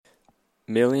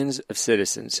Millions of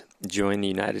citizens join the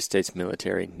United States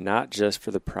military not just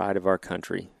for the pride of our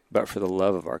country, but for the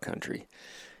love of our country.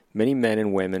 Many men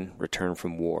and women return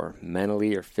from war,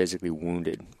 mentally or physically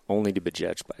wounded, only to be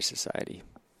judged by society.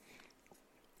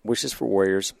 Wishes for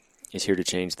Warriors is here to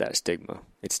change that stigma.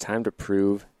 It's time to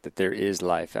prove that there is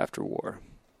life after war.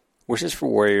 Wishes for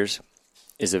Warriors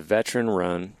is a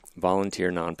veteran-run,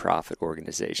 volunteer nonprofit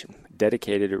organization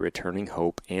dedicated to returning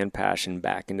hope and passion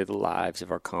back into the lives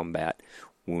of our combat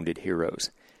wounded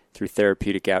heroes through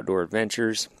therapeutic outdoor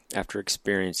adventures after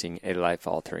experiencing a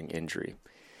life-altering injury.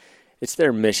 It's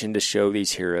their mission to show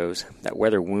these heroes that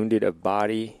whether wounded of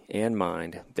body and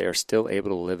mind, they are still able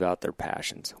to live out their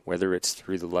passions, whether it's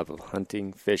through the love of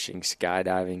hunting, fishing,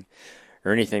 skydiving,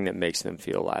 or anything that makes them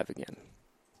feel alive again.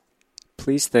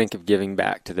 Please think of giving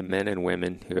back to the men and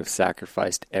women who have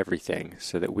sacrificed everything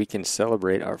so that we can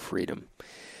celebrate our freedom.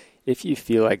 If you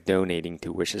feel like donating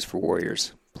to Wishes for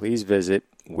Warriors, please visit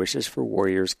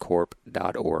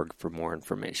wishesforwarriorscorp.org for more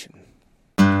information.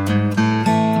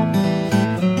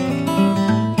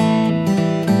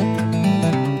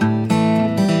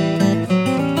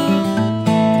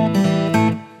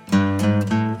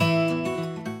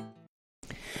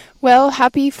 Well,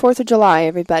 happy 4th of July,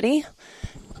 everybody.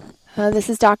 This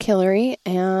is Doc Hillary,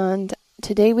 and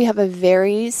today we have a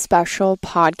very special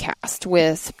podcast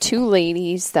with two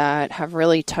ladies that have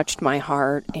really touched my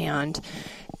heart and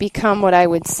become what I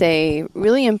would say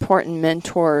really important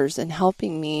mentors in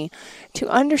helping me to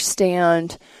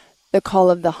understand the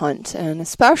call of the hunt, and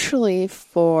especially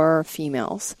for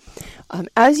females.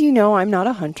 As you know, I'm not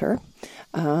a hunter,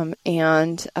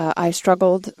 and I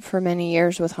struggled for many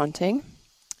years with hunting.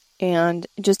 And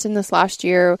just in this last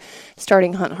year,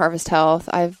 starting Hunt Harvest Health,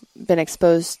 I've been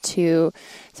exposed to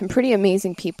some pretty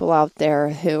amazing people out there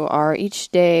who are each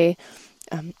day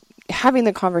having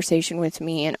the conversation with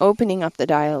me and opening up the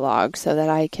dialogue so that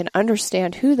I can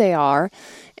understand who they are,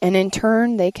 and in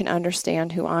turn, they can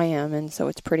understand who I am, and so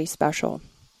it's pretty special.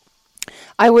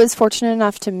 I was fortunate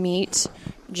enough to meet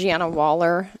Gianna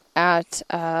Waller at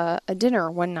a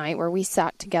dinner one night where we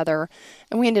sat together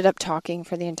and we ended up talking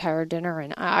for the entire dinner,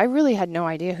 and I really had no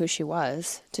idea who she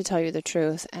was, to tell you the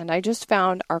truth, and I just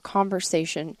found our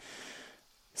conversation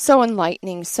so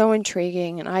enlightening, so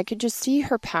intriguing, and I could just see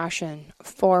her passion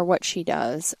for what she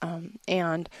does,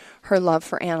 and her love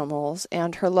for animals,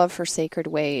 and her love for sacred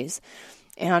ways,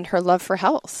 and her love for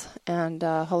health and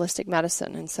holistic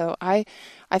medicine. And so I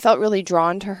felt really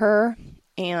drawn to her,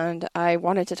 and I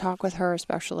wanted to talk with her,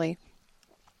 especially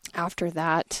after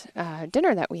that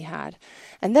dinner that we had.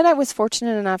 And then I was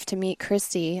fortunate enough to meet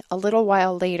Christy a little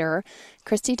while later,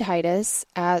 Christy Titus,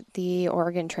 at the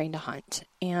Oregon Train to Hunt.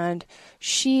 And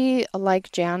she,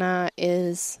 like Jana,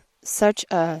 is such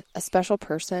a special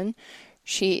person.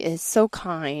 She is so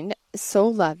kind, so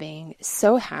loving,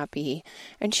 so happy,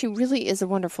 and she really is a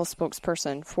wonderful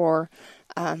spokesperson for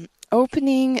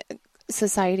opening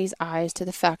society's eyes to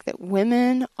the fact that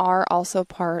women are also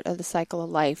part of the cycle of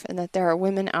life, and that there are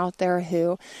women out there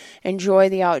who enjoy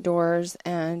the outdoors,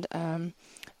 and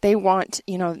they want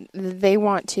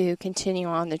to continue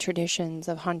on the traditions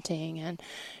of hunting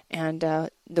and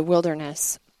the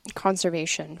wilderness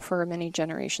conservation for many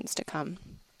generations to come.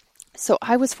 So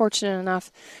I was fortunate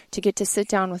enough to get to sit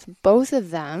down with both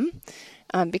of them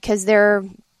because they're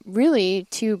really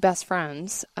two best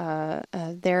friends. I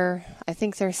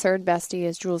think their third bestie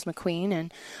is Jules McQueen,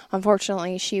 and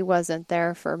unfortunately she wasn't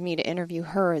there for me to interview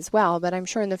her as well, but I'm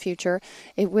sure in the future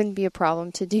it wouldn't be a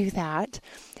problem to do that.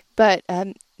 But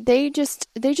they just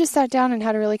sat down and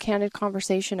had a really candid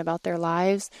conversation about their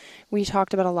lives. We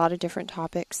talked about a lot of different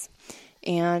topics,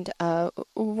 and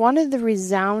one of the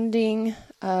resounding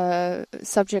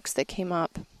subjects that came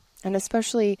up, and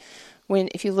especially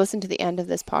if you listen to the end of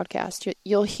this podcast,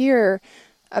 you'll hear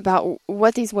about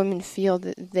what these women feel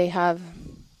that they have,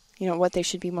 what they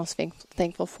should be most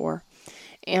thankful for.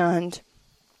 And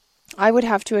I would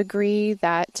have to agree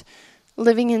that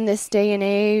living in this day and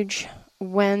age,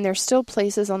 when there's still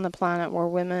places on the planet where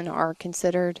women are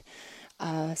considered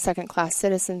second-class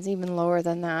citizens, even lower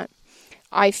than that,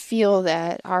 I feel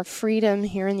that our freedom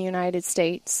here in the United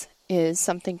States is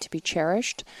something to be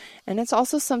cherished, and it's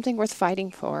also something worth fighting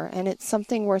for, and it's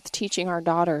something worth teaching our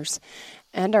daughters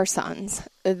and our sons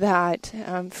that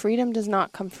freedom does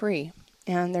not come free,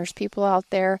 and there's people out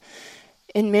there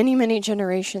in many, many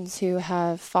generations who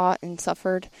have fought and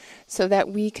suffered so that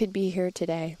we could be here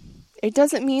today. It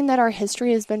doesn't mean that our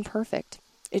history has been perfect.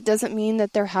 It doesn't mean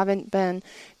that there haven't been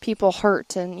people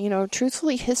hurt, and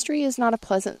truthfully, history is not a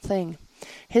pleasant thing.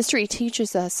 History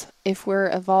teaches us, if we're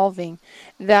evolving,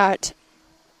 that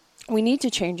we need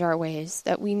to change our ways,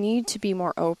 that we need to be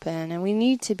more open and we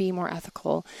need to be more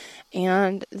ethical,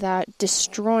 and that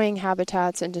destroying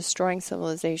habitats and destroying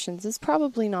civilizations is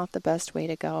probably not the best way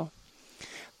to go.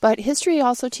 But history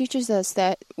also teaches us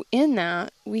that in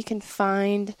that we can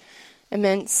find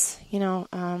immense,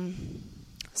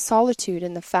 solitude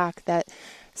in the fact that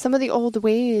some of the old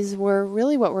ways were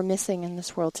really what we're missing in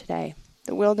this world today.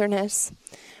 The wilderness,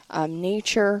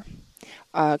 nature,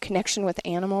 connection with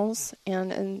animals,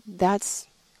 and that's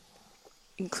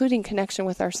including connection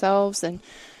with ourselves, and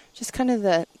just kind of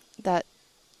the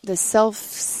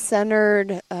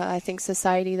self-centered, I think,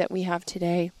 society that we have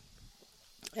today.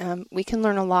 We can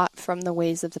learn a lot from the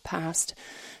ways of the past,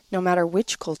 no matter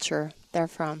which culture they're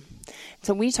from.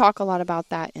 So we talk a lot about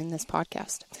that in this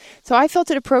podcast. So I felt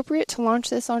it appropriate to launch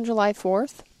this on July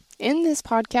 4th. In this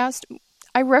podcast,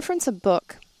 I reference a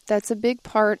book that's a big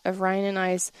part of Ryan and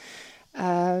I's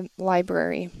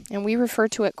library, and we refer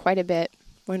to it quite a bit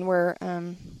when we're,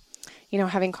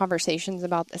 having conversations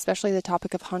about especially the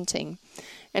topic of hunting.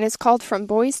 And it's called From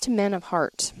Boys to Men of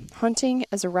Heart, Hunting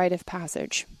as a Rite of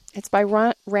Passage. It's by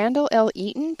Randall L.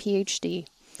 Eaton, Ph.D.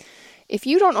 If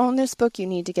you don't own this book, you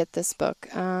need to get this book.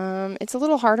 It's a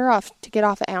little harder to get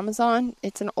off of Amazon.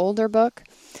 It's an older book.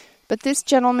 But this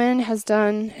gentleman has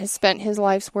spent his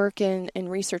life's work in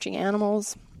researching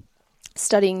animals,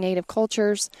 studying native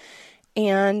cultures,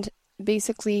 and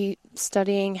basically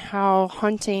studying how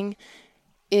hunting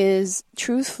is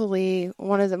truthfully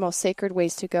one of the most sacred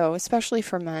ways to go, especially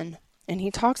for men. And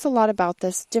he talks a lot about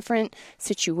this, different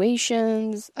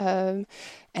situations, and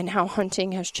how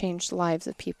hunting has changed the lives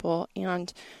of people.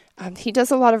 And he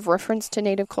does a lot of reference to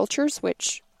native cultures,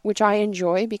 which I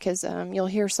enjoy, because you'll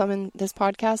hear some in this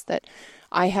podcast that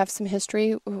I have some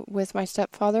history with my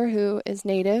stepfather who is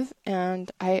native,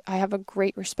 and I have a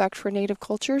great respect for native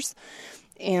cultures.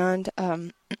 And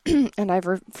and I've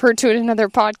referred to it in other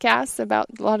podcasts about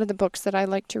a lot of the books that I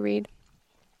like to read.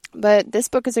 But this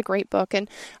book is a great book, and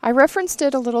I referenced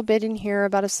it a little bit in here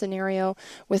about a scenario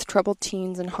with troubled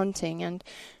teens and hunting. And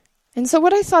so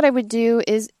what I thought I would do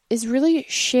is really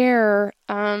share,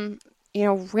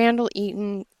 Randall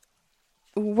Eaton,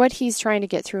 what he's trying to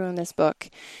get through in this book.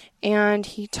 And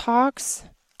he talks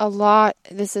a lot.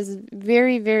 This is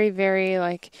very, very,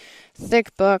 very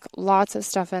thick book, lots of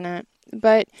stuff in it.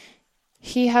 But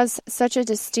he has such a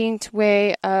distinct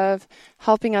way of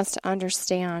helping us to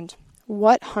understand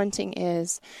what hunting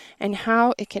is and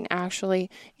how it can actually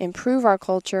improve our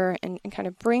culture and kind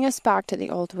of bring us back to the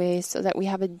old ways, so that we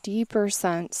have a deeper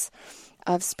sense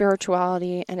of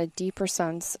spirituality and a deeper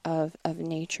sense of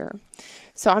nature.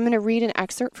 So I'm going to read an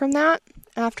excerpt from that.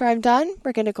 After I'm done,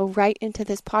 we're going to go right into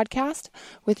this podcast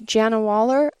with Jana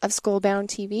Waller of Skullbound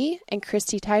TV and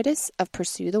Christy Titus of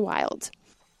Pursue the Wild.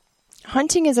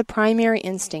 Hunting is a primary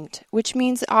instinct, which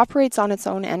means it operates on its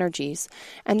own energies,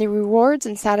 and the rewards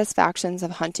and satisfactions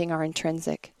of hunting are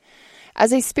intrinsic.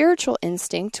 As a spiritual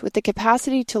instinct, with the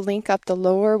capacity to link up the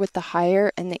lower with the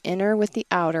higher and the inner with the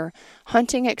outer,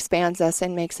 hunting expands us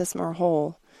and makes us more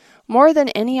whole. More than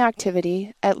any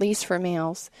activity, at least for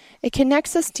males, it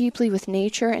connects us deeply with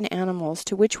nature and animals,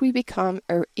 to which we become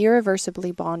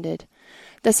irreversibly bonded.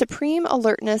 The supreme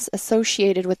alertness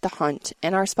associated with the hunt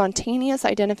and our spontaneous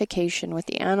identification with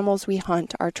the animals we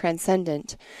hunt are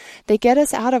transcendent. They get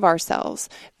us out of ourselves,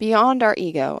 beyond our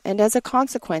ego, and as a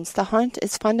consequence, the hunt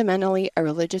is fundamentally a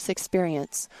religious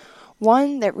experience,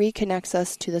 one that reconnects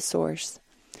us to the source.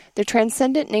 The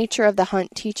transcendent nature of the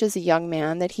hunt teaches a young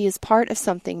man that he is part of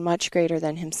something much greater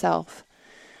than himself.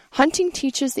 Hunting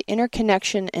teaches the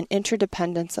interconnection and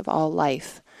interdependence of all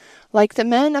life. Like the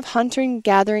men of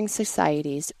hunter-gathering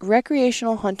societies,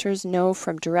 recreational hunters know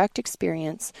from direct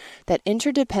experience that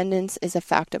interdependence is a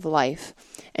fact of life,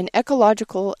 an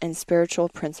ecological and spiritual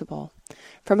principle.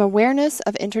 From awareness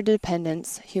of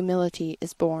interdependence, humility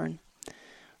is born.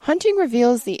 Hunting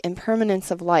reveals the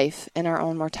impermanence of life and our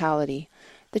own mortality.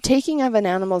 The taking of an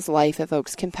animal's life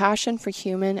evokes compassion for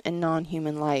human and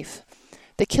non-human life.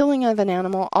 The killing of an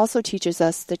animal also teaches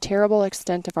us the terrible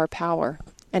extent of our power,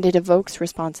 and it evokes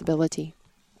responsibility.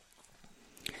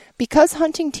 Because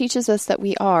hunting teaches us that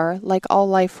we are, like all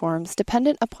life forms,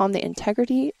 dependent upon the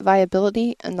integrity,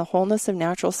 viability, and the wholeness of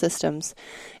natural systems,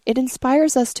 it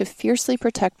inspires us to fiercely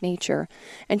protect nature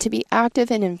and to be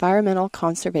active in environmental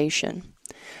conservation.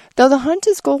 Though the hunt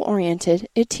is goal-oriented,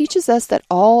 it teaches us that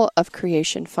all of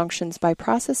creation functions by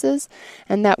processes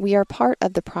and that we are part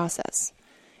of the process.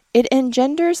 It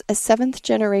engenders a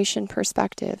seventh-generation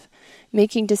perspective,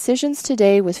 making decisions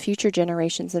today with future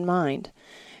generations in mind.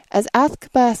 As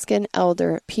Athabascan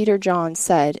elder Peter John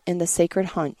said in The Sacred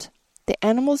Hunt, "The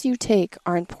animals you take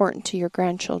are important to your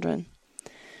grandchildren."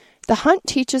 The hunt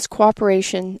teaches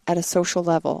cooperation at a social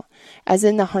level, as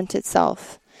in the hunt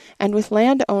itself, and with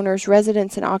landowners,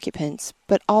 residents, and occupants,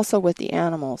 but also with the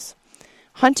animals.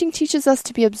 Hunting teaches us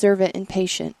to be observant and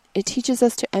patient. It teaches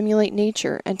us to emulate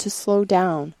nature and to slow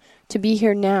down, to be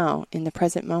here now in the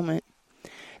present moment.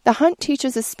 The hunt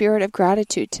teaches a spirit of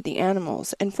gratitude to the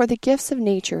animals and for the gifts of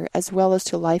nature as well as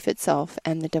to life itself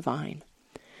and the divine.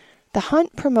 The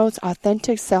hunt promotes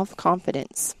authentic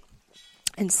self-confidence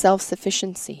and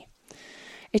self-sufficiency.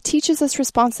 It teaches us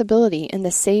responsibility in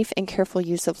the safe and careful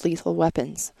use of lethal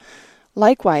weapons.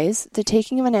 Likewise, the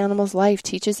taking of an animal's life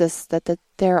teaches us that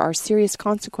there are serious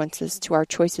consequences to our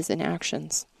choices and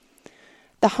actions.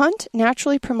 The hunt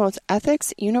naturally promotes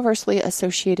ethics universally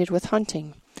associated with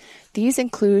hunting. These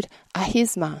include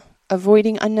ahisma,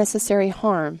 avoiding unnecessary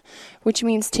harm, which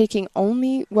means taking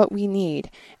only what we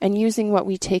need and using what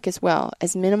we take as well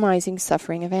as minimizing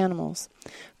suffering of animals.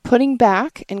 Putting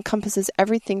back encompasses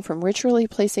everything from ritually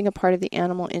placing a part of the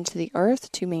animal into the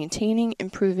earth to maintaining,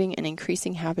 improving, and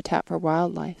increasing habitat for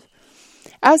wildlife.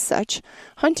 As such,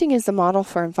 hunting is the model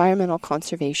for environmental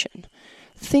conservation.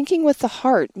 Thinking with the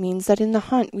heart means that in the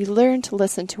hunt we learn to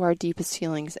listen to our deepest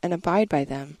feelings and abide by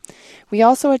them. We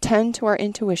also attend to our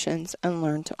intuitions and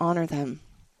learn to honor them.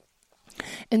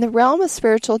 In the realm of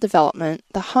spiritual development,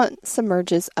 the hunt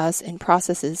submerges us in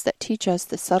processes that teach us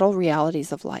the subtle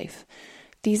realities of life.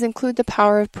 These include the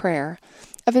power of prayer,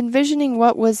 of envisioning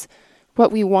what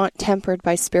we want tempered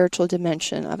by spiritual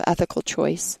dimension of ethical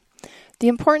choice, the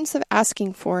importance of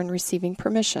asking for and receiving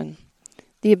permission,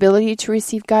 the ability to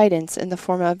receive guidance in the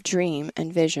form of dream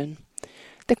and vision,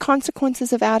 the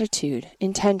consequences of attitude,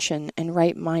 intention, and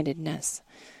right-mindedness.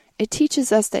 It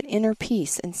teaches us that inner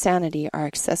peace and sanity are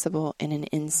accessible in an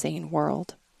insane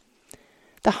world.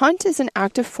 The hunt is an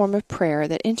active form of prayer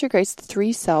that integrates the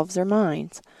three selves or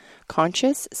minds,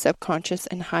 conscious, subconscious,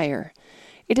 and higher.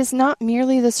 It is not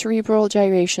merely the cerebral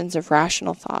gyrations of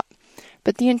rational thought,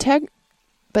 but the integration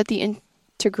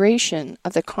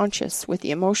of the conscious with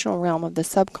the emotional realm of the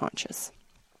subconscious.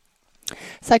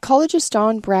 Psychologist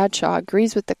Don Bradshaw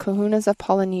agrees with the kahunas of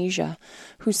Polynesia,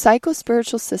 whose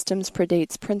psychospiritual systems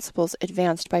predates principles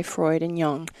advanced by Freud and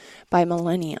Jung by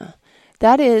millennia.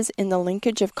 That is, in the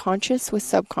linkage of conscious with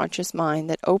subconscious mind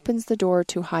that opens the door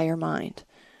to higher mind.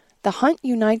 The hunt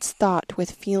unites thought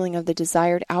with feeling of the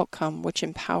desired outcome, which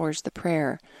empowers the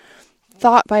prayer.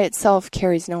 Thought by itself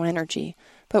carries no energy,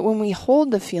 but when we hold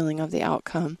the feeling of the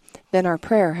outcome, then our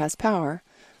prayer has power.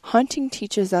 Hunting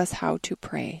teaches us how to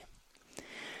pray.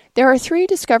 There are 3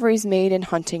 discoveries made in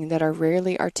hunting that are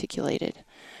rarely articulated.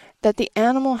 That the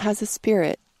animal has a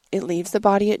spirit, it leaves the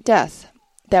body at death.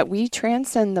 That we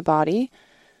transcend the body,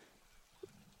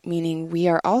 meaning we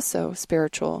are also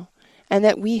spiritual, and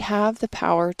that we have the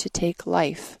power to take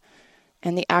life,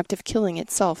 and the act of killing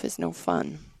itself is no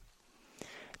fun.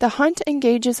 The hunt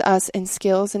engages us in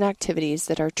skills and activities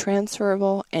that are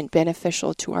transferable and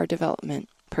beneficial to our development,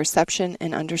 perception,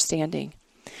 and understanding.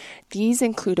 These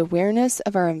include awareness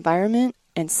of our environment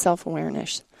and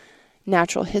self-awareness,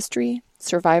 natural history,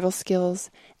 survival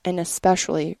skills, and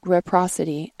especially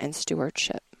reciprocity and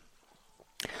stewardship.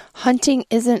 Hunting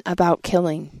isn't about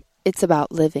killing, it's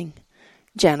about living.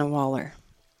 Jana Waller.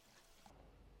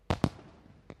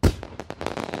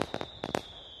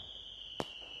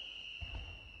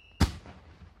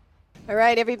 All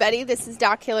right, everybody, this is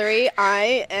Doc Hillary.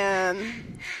 I am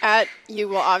you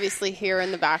will obviously hear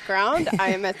in the background,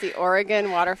 I am at the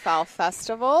Oregon Waterfowl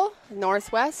Festival,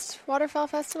 Northwest Waterfowl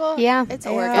Festival? Yeah. It's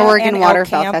Oregon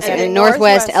Waterfowl Festival, and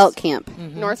Northwest Elk Camp.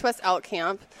 Mm-hmm. Northwest Elk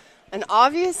Camp. And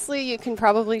obviously you can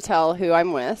probably tell who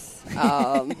I'm with.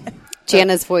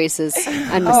 Jana's voice is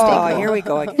unmistakable. Oh, here we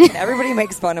go again. Everybody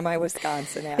makes fun of my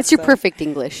Wisconsin accent. It's your perfect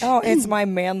English. Oh, it's my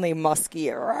manly,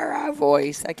 musky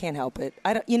voice. I can't help it.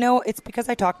 It's because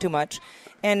I talk too much.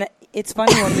 And it's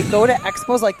funny when we go to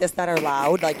expos like this that are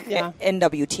loud, like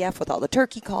NWTF with all the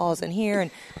turkey calls and here,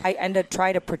 and I end up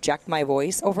try to project my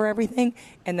voice over everything,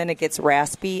 and then it gets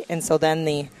raspy, and so then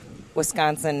the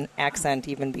Wisconsin accent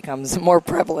even becomes more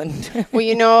prevalent.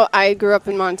 Well, I grew up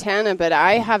in Montana, but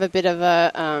I have a bit of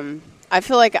a, I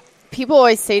feel like people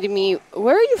always say to me,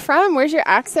 where are you from? Where's your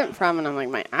accent from? And I'm like,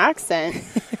 my accent?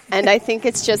 And I think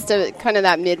it's just a kind of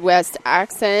that Midwest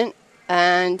accent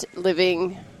and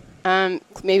living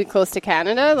maybe close to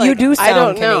Canada. Like, you do sound I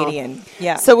don't Canadian. know.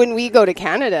 Yeah. So when we go to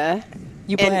Canada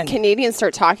and Canadians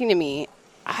start talking to me,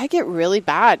 I get really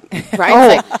bad,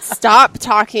 right? It's like, stop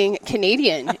talking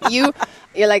Canadian. You're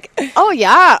like, oh,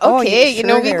 yeah, okay.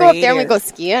 Sure we go up there and we go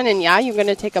skiing, and, you're going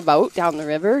to take a boat down the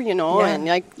river, and,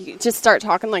 you just start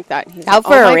talking like that. He's Out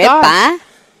like, for a rip, huh?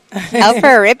 Out for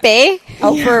a rip, eh?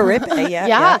 Out for a rip, eh?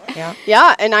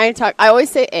 Yeah. And I always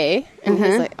say "eh," and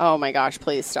he's like, "Oh my gosh,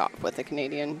 please stop with the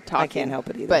Canadian talking." I can't help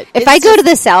it either. But if I go to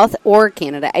the South or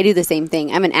Canada, I do the same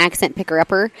thing. I'm an accent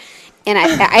picker-upper. And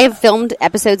I have filmed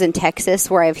episodes in Texas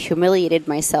where I've humiliated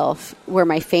myself, where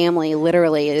my family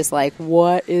literally is like,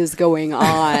 what is going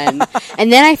on?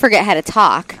 And then I forget how to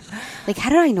talk. Like,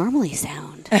 how do I normally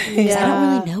sound? Because I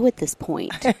don't really know at this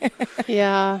point.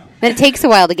 Yeah. But it takes a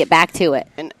while to get back to it.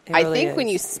 And It I really think is. when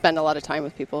you spend a lot of time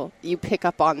with people, you pick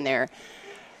up on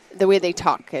the way they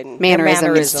talk and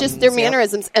Mannerisms. It's just their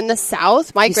mannerisms. And the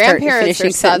South, my You start grandparents are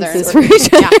finishing Southern. sentences for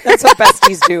each other. Yeah. That's what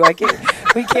besties do.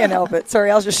 We can't help it. Sorry,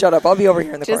 I'll just shut up. I'll be over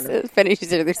here in the Just corner. finish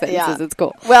each other's sentences. Yeah. It's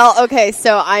cool. Well, okay,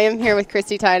 so I am here with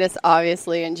Christy Titus,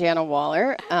 obviously, and Jana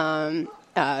Waller.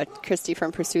 Christy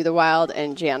from Pursue the Wild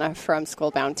and Jana from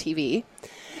Skullbound TV.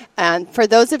 And for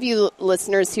those of you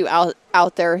listeners who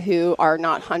out there who are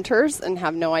not hunters and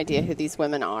have no idea who these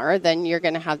women are, then you're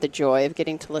going to have the joy of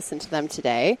getting to listen to them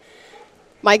today.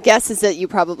 My guess is that you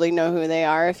probably know who they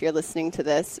are if you're listening to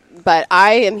this. But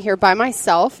I am here by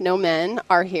myself. No men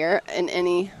are here in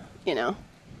any,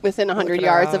 within 100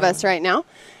 yards of us right now.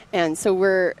 And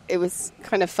so it was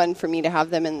kind of fun for me to have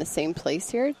them in the same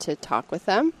place here to talk with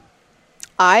them.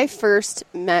 I first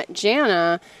met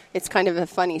Jana. It's kind of a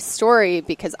funny story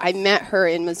because I met her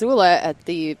in Missoula at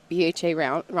the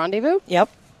BHA Rendezvous. Yep.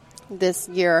 This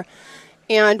year.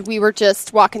 And we were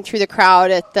just walking through the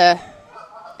crowd at the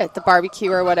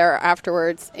barbecue or whatever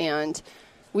afterwards, and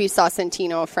we saw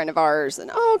Santino, a friend of ours,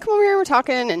 and come over here, we're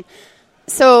talking. And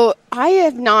so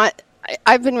I've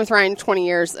been with Ryan 20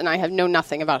 years and I have known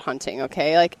nothing about hunting.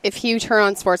 Okay. Like if you turn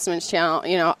on Sportsman's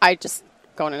Channel, I just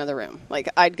go in another room. Like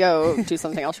I'd go do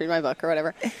something else, read my book or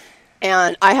whatever.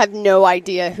 And I have no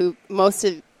idea who most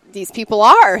of these people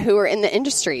are who are in the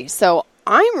industry. So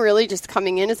I'm really just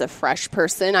coming in as a fresh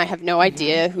person. I have no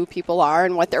idea who people are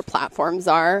and what their platforms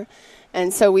are.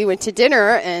 And so we went to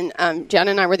dinner, and Jen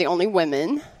and I were the only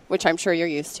women, which I'm sure you're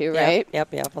used to, right?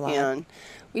 Yep, a lot. And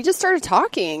we just started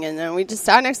talking, and then we just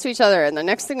sat next to each other. And the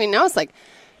next thing we know, it's like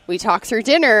we talked through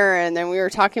dinner, and then we were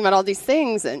talking about all these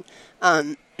things. And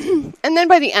and then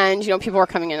by the end, people were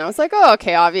coming in. I was like, oh,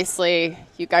 okay, obviously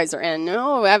you guys are in.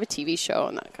 Oh, we have a TV show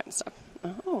and that kind of stuff.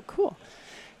 Oh, cool.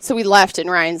 So we left,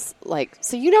 and Ryan's like,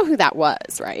 so you know who that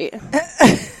was, right?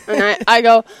 And I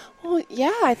go, well,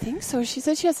 yeah, I think so. She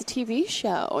said she has a TV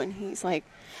show. And he's like,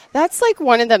 that's like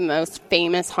one of the most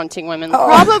famous hunting women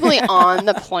probably on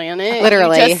the planet.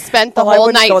 Literally. You just spent the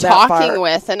whole night talking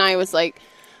with. And I was like,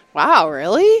 wow,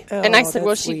 really? And I said,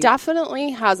 well, she definitely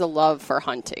has a love for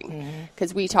hunting.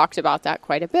 Because we talked about that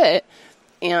quite a bit.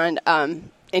 And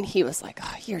he was like,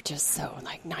 oh, you're just so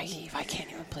naive. I can't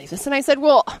even believe this. And I said,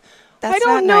 well, I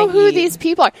don't know who these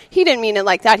people are. He didn't mean it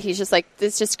like that. He's just like,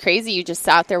 this is just crazy. You just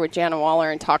sat there with Jana Waller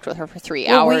and talked with her for 3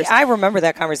 hours. I remember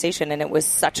that conversation, and it was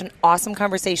such an awesome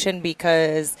conversation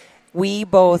because we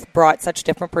both brought such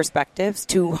different perspectives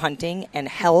to hunting and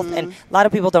health. And a lot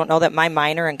of people don't know that my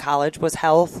minor in college was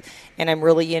health, and I'm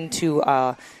really into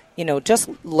just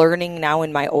learning now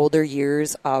in my older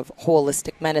years of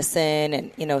holistic medicine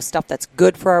and, stuff that's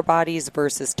good for our bodies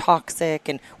versus toxic.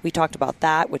 And we talked about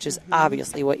that, which is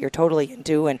obviously what you're totally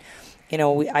into. And,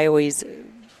 I always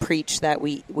preach that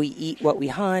we eat what we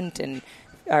hunt, and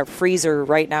our freezer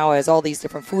right now has all these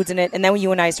different foods in it. And then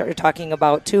you and I started talking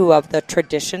about, too, of the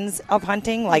traditions of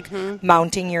hunting, like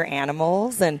mounting your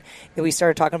animals. And we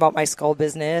started talking about my skull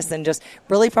business and just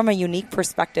really from a unique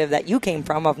perspective that you came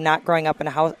from of not growing up in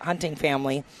a hunting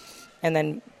family. And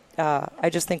then I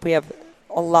just think we have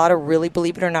a lot of really,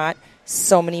 believe it or not,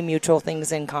 so many mutual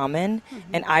things in common.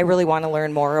 And I really want to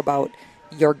learn more about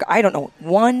I don't know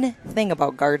one thing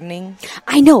about gardening.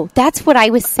 I know. That's what I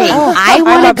was saying. I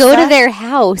want to go to their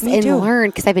house and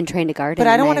learn because I've been trained to garden. But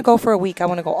I don't want to go for a week. I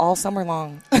want to go all summer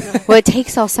long. Well, it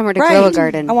takes all summer to grow a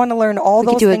garden. I want to learn all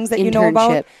those things that you know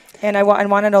about. And I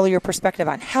want to know your perspective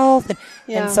on health.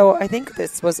 And so I think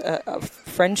this was a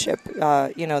friendship,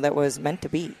 that was meant to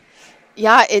be.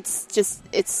 Yeah, it's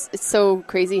so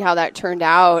crazy how that turned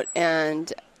out.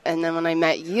 And then when I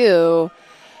met you,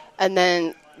 and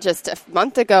then just a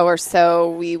month ago or so,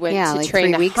 we went to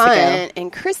Train to Hunt,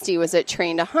 and Christy was at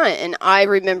Train to Hunt. And I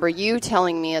remember you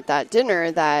telling me at that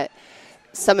dinner that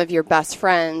some of your best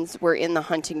friends were in the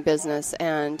hunting business,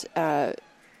 and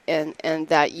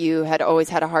that you had always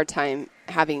had a hard time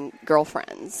having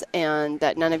girlfriends, and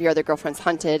that none of your other girlfriends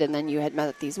hunted, and then you had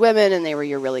met these women, and they were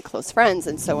your really close friends.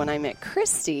 And so when I met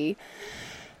Christy,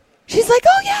 she's like,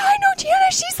 oh, yeah, I know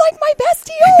Jana. She's like my bestie.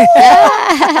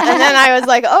 Oh. And then I was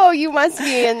like, oh, you must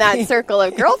be in that circle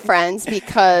of girlfriends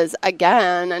because,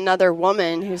 again, another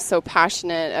woman who's so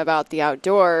passionate about the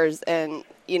outdoors and,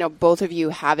 you know, both of you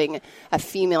having a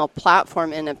female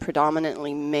platform in a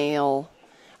predominantly male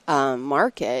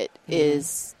market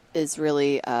is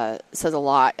really says a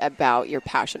lot about your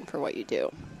passion for what you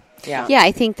do. Yeah. Yeah,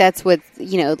 I think that's what,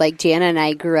 you know, like Jana and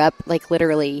I grew up, like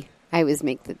literally, I always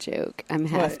make the joke, I'm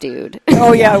half dude.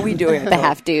 Oh, yeah, we do it. The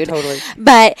half dude. Totally.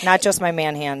 But not just my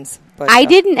man hands. But, I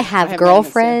didn't have have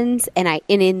girlfriends, and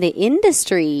in the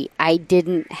industry, I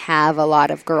didn't have a lot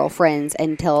of girlfriends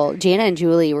until Jana and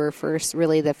Julie were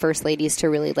the first ladies to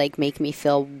really like make me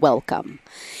feel welcome.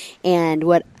 And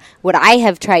what I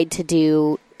have tried to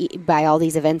do by all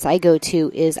these events I go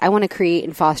to is I want to create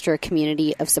and foster a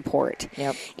community of support.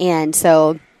 Yep. And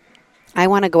so I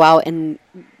want to go out and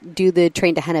do the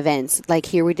Train to Hunt events. Like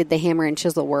here we did the hammer and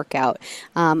chisel workout.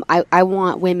 I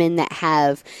want women that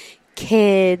have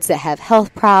kids, that have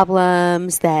health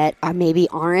problems, that maybe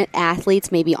aren't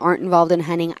athletes, maybe aren't involved in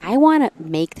hunting. I want to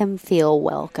make them feel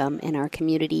welcome in our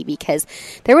community because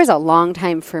there was a long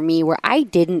time for me where I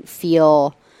didn't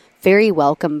feel very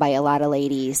welcome by a lot of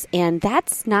ladies. And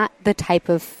that's not the type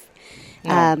of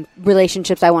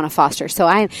relationships I want to foster. So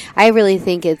I really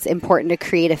think it's important to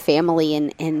create a family.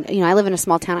 And, you know, I live in a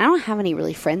small town. I don't have any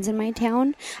really friends in my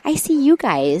town. I see you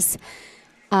guys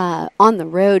on the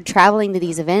road traveling to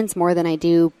these events more than I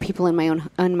do people in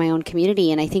my own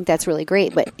community. And I think that's really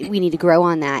great, but we need to grow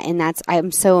on that. And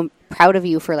I'm so proud of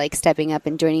you for like stepping up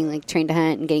and joining like Train to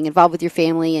Hunt and getting involved with your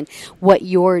family. And what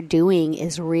you're doing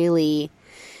is really,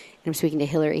 I'm speaking to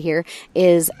Hillary here,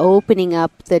 is opening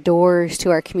up the doors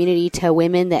to our community to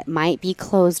women that might be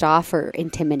closed off or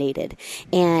intimidated.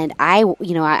 And I want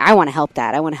to help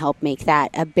that. I want to help make that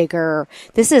a bigger,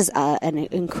 this is an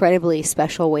incredibly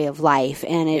special way of life.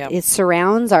 And it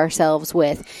surrounds ourselves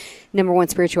with, number one,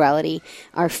 spirituality,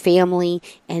 our family,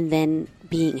 and then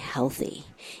being healthy.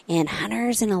 And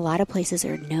hunters in a lot of places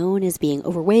are known as being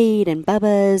overweight and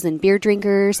bubbas and beer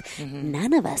drinkers. Mm-hmm.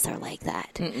 None of us are like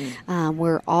that.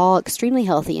 We're all extremely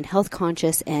healthy and health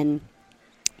conscious and,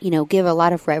 you know, give a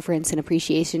lot of reverence and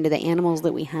appreciation to the animals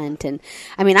that we hunt. And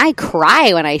I mean, I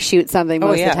cry when I shoot something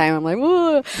most of the time. I'm like,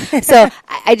 whoa. So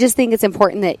I just think it's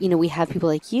important that, you know, we have people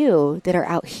like you that are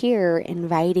out here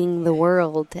inviting the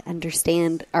world to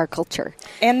understand our culture.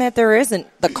 And that there isn't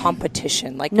the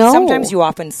competition. Like No. sometimes you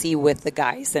often see with the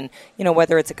guys and, you know,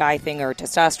 whether it's a guy thing or a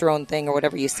testosterone thing or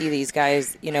whatever, you see these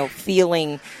guys, you know,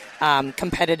 feeling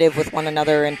competitive with one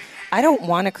another. And I don't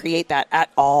want to create that at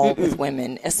all with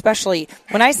women, especially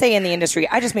when I say in the industry,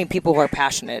 I just mean people who are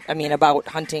passionate. I mean, about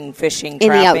hunting, fishing,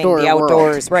 trapping, the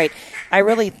outdoors, right? I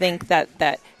really think that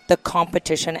the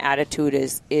competition attitude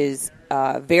is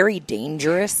very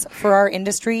dangerous for our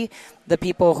industry. The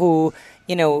people who,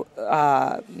 you know,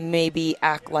 maybe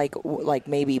act like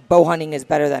maybe bow hunting is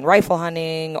better than rifle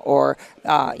hunting or,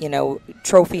 you know,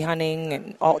 trophy hunting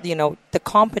and all, you know, the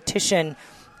competition.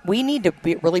 We need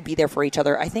to really be there for each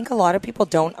other. I think a lot of people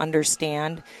don't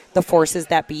understand the forces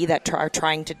that be that are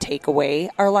trying to take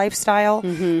away our lifestyle.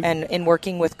 Mm-hmm. And in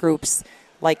working with groups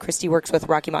like Christy works with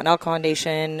Rocky Mountain Elk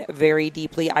Foundation very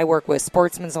deeply. I work with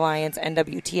Sportsman's Alliance,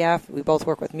 NWTF. We both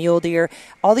work with Mule Deer,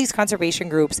 all these conservation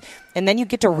groups. And then you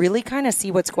get to really kind of see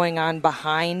what's going on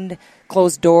behind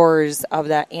closed doors of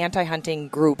the anti-hunting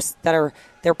groups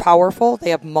they're powerful. They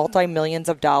have multi-millions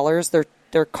of dollars.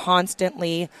 They're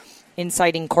constantly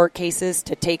inciting court cases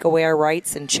to take away our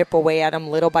rights and chip away at them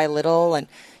little by little. And,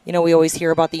 you know, we always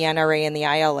hear about the NRA and the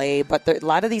ILA, but a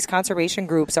lot of these conservation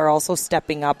groups are also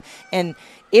stepping up. And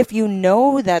if you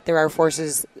know that there are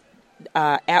forces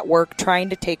at work trying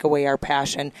to take away our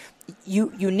passion,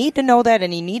 you need to know that,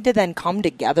 and you need to then come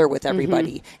together with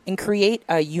everybody and create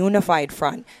a unified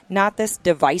front, not this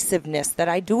divisiveness that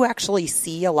I do actually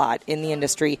see a lot in the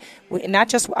industry. Not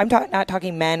just, not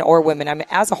talking men or women. I mean,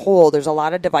 as a whole, there's a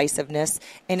lot of divisiveness,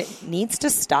 and it needs to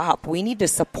stop. We need to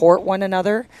support one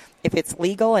another. If it's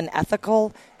legal and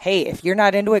ethical, hey, if you're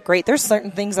not into it, great. There's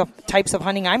certain types of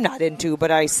hunting I'm not into,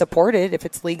 but I support it if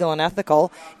it's legal and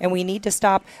ethical. And we need to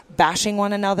stop bashing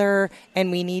one another, and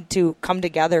we need to come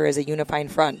together as a unifying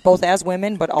front, both as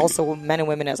women, but also men and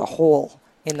women as a whole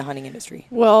in the hunting industry.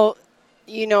 Well,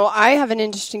 you know, I have an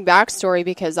interesting backstory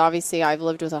because obviously I've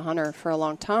lived with a hunter for a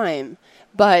long time,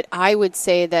 but I would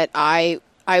say that I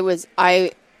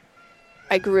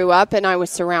grew up and I was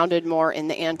surrounded more in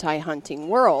the anti-hunting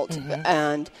world. Mm-hmm.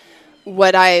 And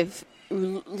what I've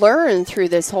learned through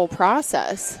this whole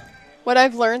process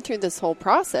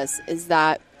is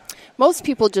that most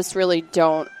people just really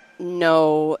don't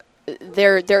know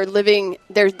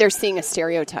they're seeing a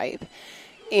stereotype.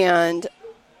 And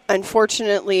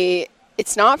unfortunately,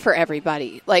 it's not for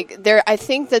everybody. Like I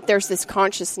think that there's this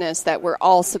consciousness that we're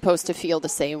all supposed to feel the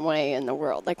same way in the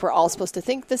world. Like we're all supposed to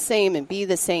think the same and be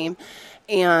the same.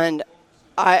 And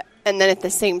then at the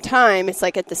same time, it's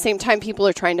like at the same time, people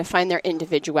are trying to find their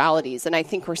individualities. And I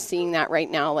think we're seeing that right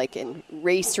now, like in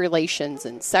race relations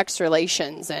and sex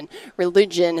relations and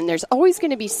religion. And there's always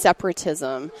going to be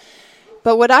separatism.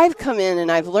 But what I've come in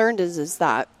and I've learned is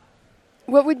that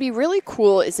what would be really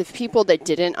cool is if people that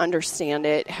didn't understand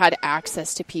it had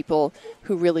access to people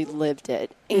who really lived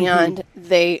it. Mm-hmm. And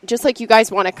they, just like you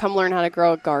guys want to come learn how to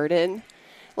grow a garden,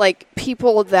 like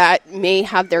people that may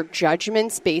have their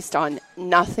judgments based on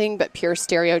nothing but pure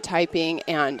stereotyping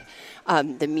and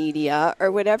the media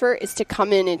or whatever, is to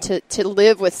come in and to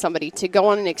live with somebody, to go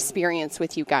on an experience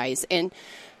with you guys. And,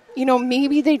 you know,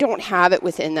 maybe they don't have it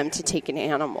within them to take an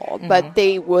animal, mm-hmm. but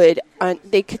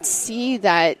they could see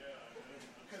that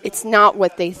it's not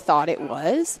what they thought it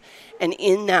was. And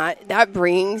in that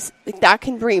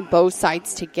can bring both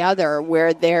sides together,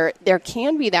 where there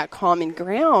can be that common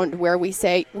ground where we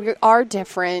say we are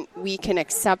different, we can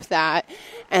accept that,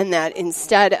 and that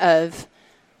instead of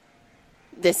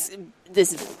this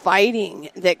fighting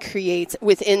that creates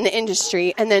within the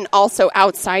industry and then also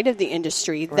outside of the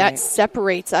industry, right, that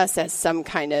separates us as some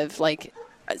kind of like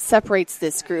separates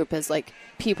this group as like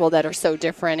people that are so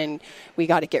different, and we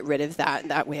got to get rid of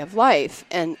that way of life.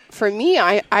 And for me,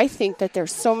 I think that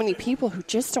there's so many people who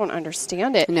just don't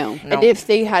understand it. No. And if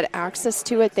they had access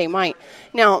to it, they might.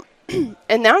 Now,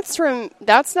 and that's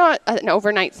not an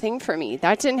overnight thing for me.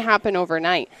 That didn't happen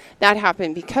overnight. That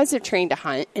happened because of Train to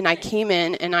Hunt, and I came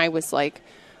in and I was like,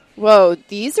 whoa,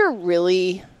 these are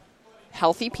really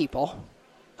healthy people.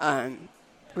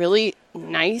 Really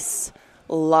nice,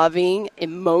 loving,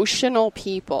 emotional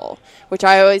people, which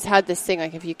I always had this thing,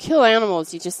 like if you kill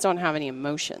animals, you just don't have any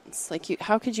emotions. Like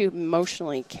how could you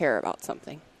emotionally care about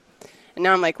something? And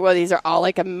now I'm like, well, these are all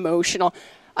like emotional.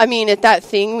 I mean, at that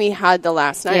thing we had the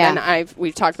last night, and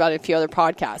we've talked about it in a few other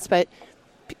podcasts, but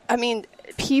I mean,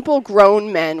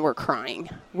 grown men were crying,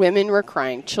 women were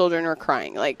crying, children were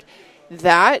crying. Like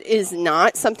that is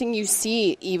not something you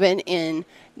see even in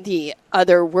the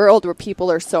other world where people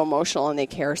are so emotional and they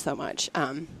care so much.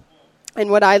 And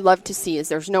what I love to see is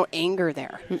there's no anger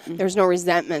there. Mm-mm. There's no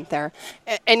resentment there.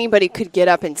 Anybody could get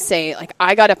up and say, like,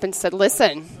 I got up and said,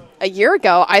 listen, a year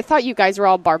ago, I thought you guys were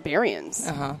all barbarians.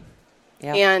 Uh-huh.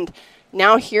 Yep. And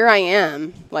now here I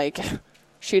am, like,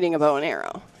 shooting a bow and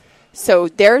arrow. So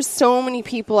there's so many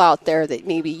people out there that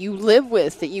maybe you live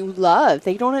with, that you love.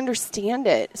 They don't understand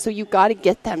it. So you got to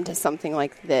get them to something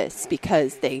like this,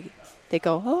 because they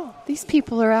go, oh, these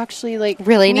people are actually like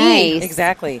really me. Nice.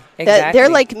 Exactly. They're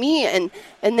like me. And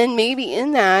then maybe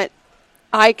in that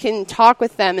I can talk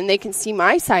with them and they can see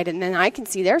my side, and then I can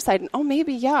see their side. And, oh,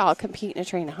 maybe, yeah, I'll compete in a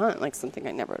Train to Hunt, like something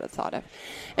I never would have thought of.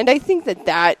 And I think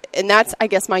that's, I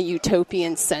guess, my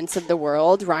utopian sense of the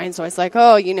world. Ryan's always like,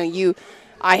 oh, you know,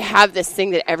 I have this thing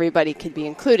that everybody could be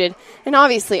included, and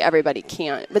obviously everybody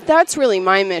can't. But that's really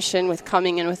my mission with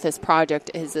coming in with this project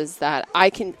is that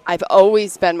I've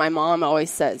always been, my mom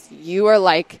always says, you're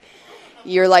like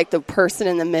the person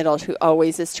in the middle who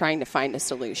always is trying to find a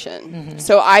solution. Mm-hmm.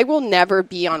 So I will never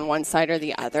be on one side or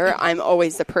the other. I'm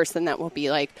always the person that will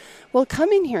be like, well,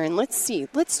 come in here and let's see,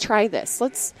 let's try this.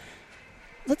 Let's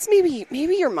maybe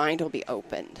your mind will be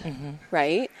opened, mm-hmm.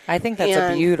 right? I think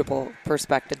that's a beautiful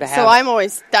perspective to have. So I'm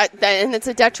always that, and it's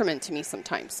a detriment to me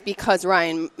sometimes, because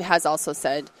Ryan has also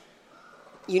said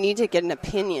you need to get an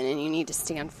opinion and you need to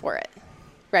stand for it,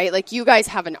 right? Like you guys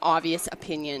have an obvious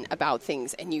opinion about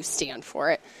things and you stand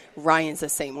for it. Ryan's the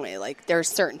same way. Like there are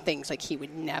certain things like he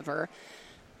would never.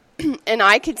 And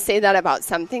I could say that about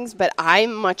some things, but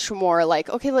I'm much more like,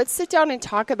 okay, let's sit down and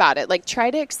talk about it. Like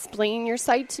try to explain your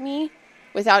side to me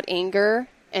without anger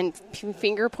and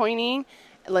finger pointing.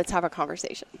 Let's have a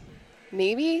conversation.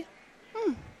 Maybe,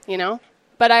 you know.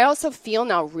 But I also feel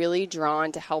now really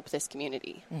drawn to help this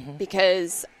community, mm-hmm.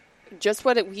 because just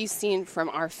what we've seen from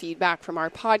our feedback from our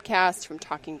podcast, from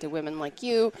talking to women like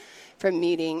you, from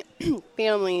meeting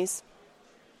families,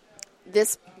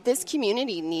 this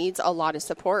community needs a lot of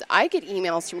support. I get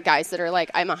emails from guys that are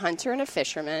like, I'm a hunter and a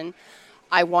fisherman.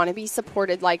 I want to be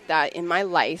supported like that in my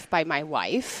life by my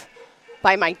wife,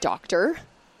 by my doctor.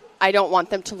 I don't want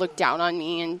them to look down on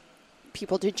me and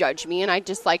people to judge me, and I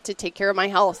just like to take care of my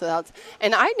health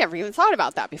and I never even thought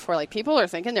about that before. Like people are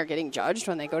thinking they're getting judged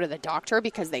when they go to the doctor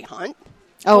because they hunt.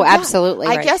 Oh, yeah. absolutely.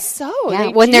 I guess so. Yeah. They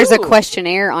When there's a do.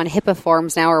 questionnaire on HIPAA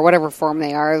forms now, or whatever form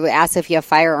they are, asks if you have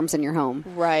firearms in your home.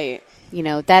 Right. You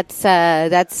know, that's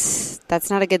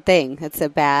not a good thing. That's a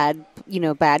bad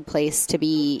place to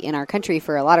be in our country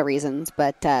for a lot of reasons.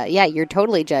 But yeah, you're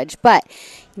totally judged. But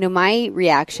my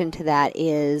reaction to that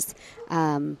is,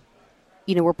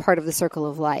 we're part of the circle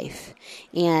of life,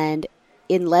 and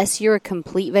unless you're a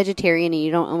complete vegetarian and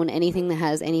you don't own anything that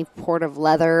has any port of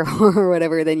leather or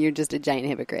whatever, then you're just a giant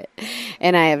hypocrite.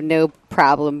 And I have no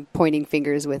problem pointing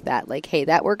fingers with that. Like, hey,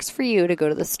 that works for you to go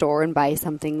to the store and buy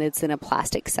something that's in a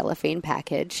plastic cellophane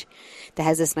package that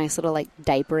has this nice little, like,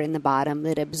 diaper in the bottom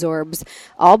that absorbs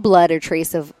all blood or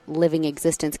trace of living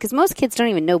existence. Because most kids don't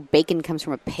even know bacon comes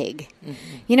from a pig.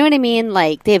 Mm-hmm. You know what I mean?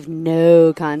 Like, they have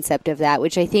no concept of that,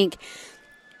 which I think...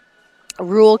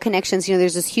 Rural connections,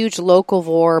 there's this huge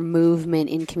locavore movement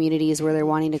in communities where they're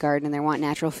wanting to garden and they want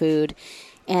natural food.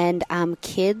 And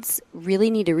kids really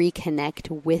need to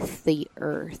reconnect with the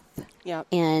earth. Yep.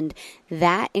 And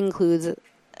that includes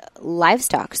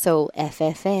livestock. So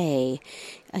FFA,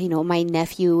 my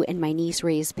nephew and my niece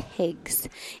raise pigs.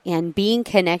 And being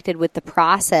connected with the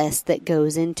process that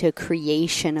goes into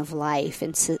creation of life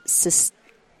and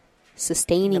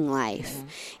sustaining life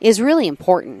is really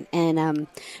important. And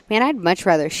man, I'd much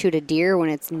rather shoot a deer when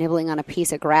it's nibbling on a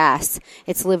piece of grass.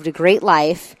 It's lived a great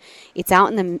life. It's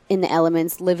out in the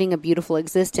elements, living a beautiful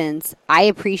existence. I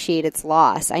appreciate its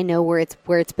loss. I know where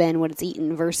it's been, what it's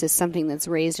eaten, versus something that's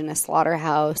raised in a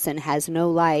slaughterhouse and has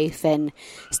no life and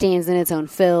stands in its own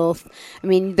filth. I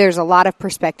mean, there's a lot of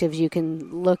perspectives you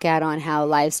can look at on how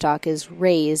livestock is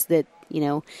raised that,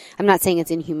 I'm not saying it's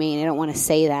inhumane. I don't want to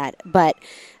say that, but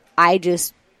I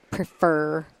just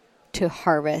prefer to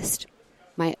harvest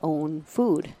my own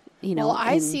food, Well,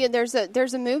 I see it. There's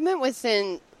a movement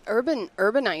within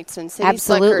urbanites and city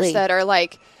Absolutely. slickers that are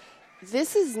like,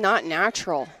 this is not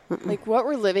natural, like what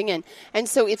we're living in. And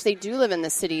so if they do live in the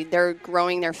city, they're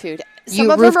growing their food.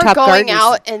 Some of them are going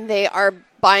out and they are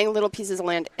buying little pieces of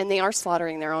land and they are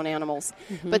slaughtering their own animals.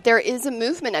 Mm-hmm. But there is a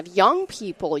movement of young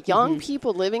people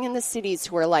living in the cities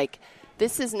who are like,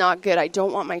 this is not good. I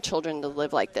don't want my children to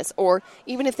live like this. Or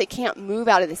even if they can't move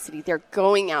out of the city, they're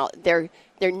going out.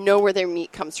 They know where their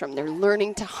meat comes from. They're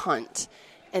learning to hunt.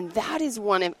 And that is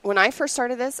when I first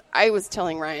started this, I was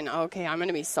telling Ryan, okay, I'm going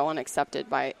to be so unaccepted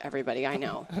by everybody I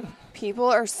know. People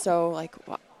are so like,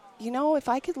 well, if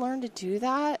I could learn to do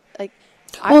that, like,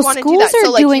 I want to do that.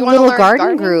 Schools are doing little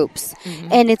garden groups,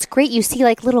 mm-hmm. and it's great. You see,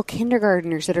 like, little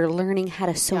kindergartners that are learning how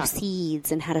to sow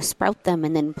seeds and how to sprout them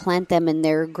and then plant them, and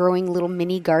they're growing little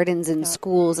mini gardens in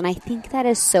schools. And I think that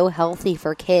is so healthy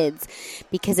for kids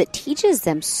because it teaches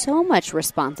them so much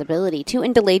responsibility, too,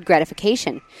 and delayed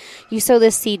gratification. You sow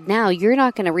this seed now, you're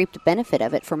not going to reap the benefit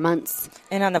of it for months.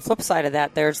 And on the flip side of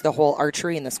that, there's the whole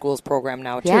archery in the schools program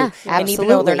now, too. Yeah, absolutely. And even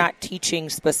though they're not teaching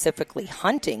specifically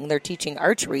hunting, they're teaching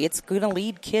archery, it's going to lead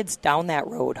kids down that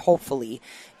road, hopefully,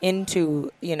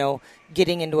 into,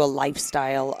 getting into a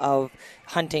lifestyle of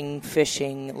hunting,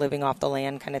 fishing, living off the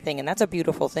land kind of thing. And that's a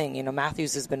beautiful thing.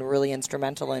 Matthews has been really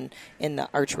instrumental in the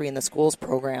archery in the schools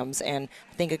programs, and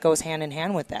I think it goes hand in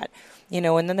hand with that. And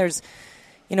then there's,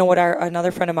 what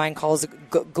another friend of mine calls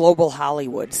global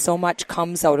Hollywood. So much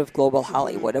comes out of global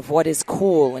Hollywood of what is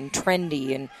cool and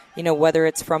trendy, and whether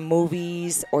it's from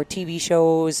movies or TV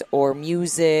shows or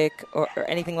music or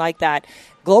anything like that.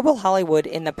 Global Hollywood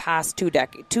in the past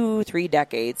 3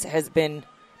 decades has been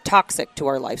toxic to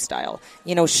our lifestyle.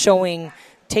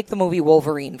 Take the movie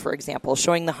Wolverine, for example,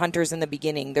 showing the hunters in the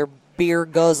beginning. They're beer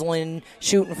guzzling,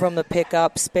 shooting from the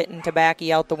pickup, spitting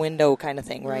tobacco out the window kind of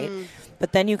thing, right?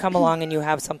 But then you come along and you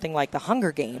have something like the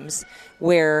Hunger Games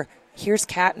where here's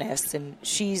Katniss and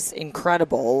she's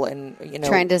incredible and,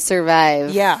 trying to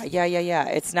survive. Yeah.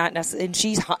 It's not necessarily,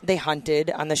 and they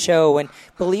hunted on the show, and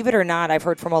believe it or not, I've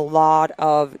heard from a lot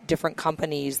of different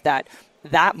companies that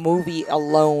movie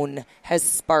alone has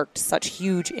sparked such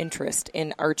huge interest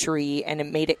in archery, and it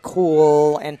made it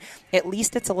cool, and at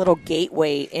least it's a little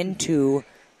gateway into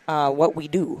what we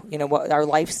do, what our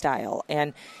lifestyle.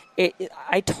 And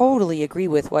I totally agree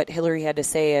with what Hillary had to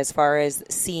say as far as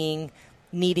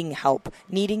needing help,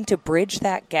 needing to bridge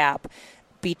that gap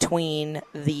between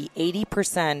the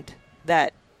 80%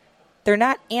 that they're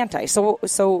not anti.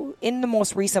 So in the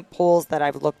most recent polls that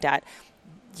I've looked at,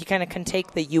 you kind of can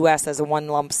take the U.S. as a one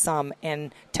lump sum,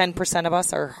 and 10% of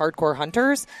us are hardcore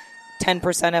hunters,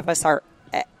 10% of us are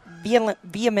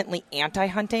vehemently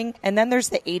anti-hunting, and then there's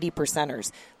the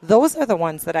 80%ers. Those are the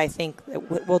ones that I think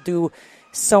will do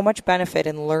so much benefit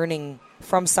in learning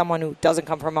from someone who doesn't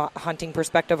come from a hunting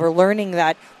perspective, or learning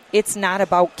that it's not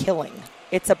about killing,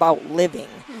 it's about living.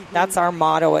 Mm-hmm. That's our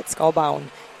motto at Skullbound.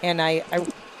 And I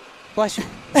bless you.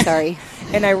 Sorry.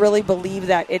 And I really believe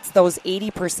that it's those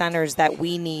 80%ers that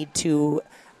we need to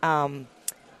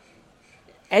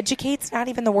educate's not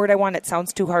even the word I want. It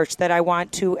sounds too harsh. That I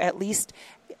want to at least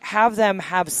have them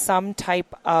have some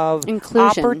type of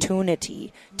inclusion,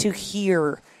 opportunity to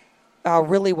hear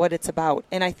really what it's about.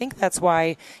 And I think that's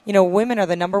why, women are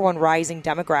the number one rising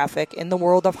demographic in the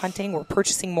world of hunting. We're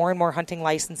purchasing more and more hunting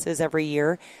licenses every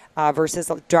year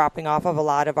versus dropping off of a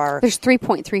lot of our... There's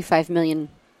 3.35 million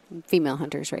female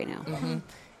hunters right now. Mm-hmm.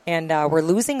 And we're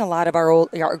losing a lot of our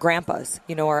grandpas,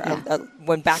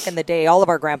 when back in the day, all of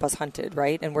our grandpas hunted,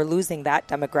 right? And we're losing that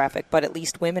demographic, but at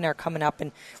least women are coming up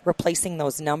and replacing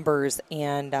those numbers.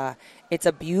 And it's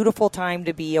a beautiful time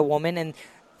to be a woman. And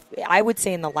I would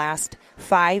say in the last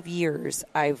 5 years,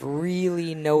 I've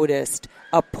really noticed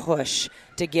a push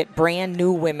to get brand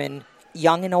new women,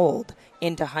 young and old,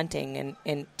 into hunting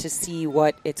and to see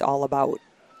what it's all about.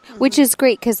 Which is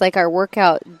great because, like, our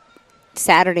workout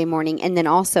Saturday morning, and then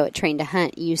also at Train to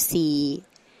Hunt, you see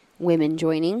women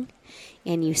joining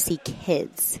and you see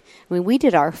kids. I mean, we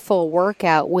did our full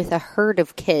workout with a herd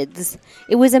of kids.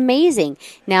 It was amazing.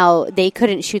 Now, they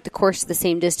couldn't shoot the course the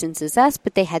same distance as us,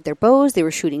 but they had their bows. They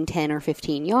were shooting 10 or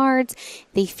 15 yards.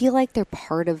 They feel like they're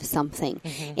part of something.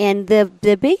 Mm-hmm. And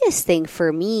the biggest thing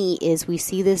for me is we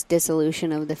see this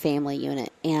dissolution of the family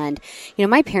unit. And,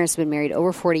 my parents have been married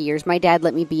over 40 years. My dad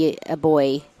let me be a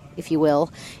boy, if you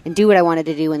will, and do what I wanted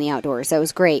to do in the outdoors. That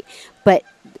was great. But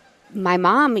my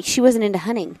mom, she wasn't into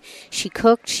hunting. She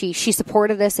cooked. She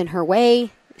supported us in her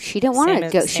way. She didn't want to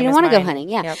go. She didn't want to go hunting.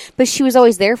 Yeah, yep. But she was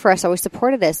always there for us. Always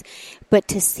supported us. But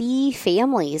to see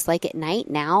families like at night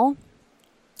now,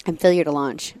 I'm failure to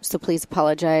launch. So please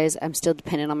apologize. I'm still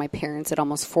dependent on my parents at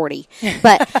almost 40.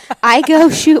 But I go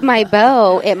shoot my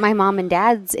bow at my mom and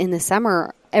dad's in the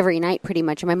summer every night pretty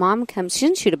much. And my mom comes, she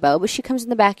doesn't shoot a bow, but she comes in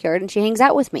the backyard and she hangs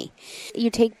out with me. You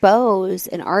take bows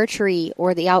and archery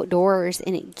or the outdoors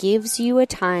and it gives you a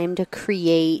time to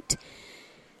create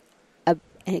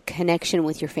a connection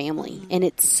with your family. And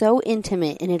it's so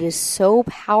intimate and it is so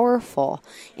powerful.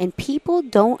 And people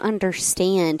don't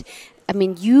understand. I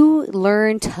mean, you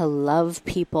learn to love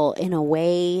people in a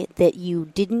way that you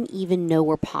didn't even know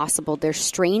were possible. They're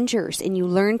strangers, and you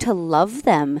learn to love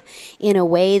them in a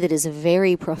way that is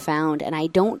very profound. And I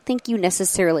don't think you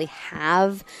necessarily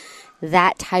have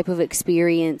that type of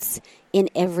experience in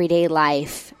everyday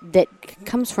life that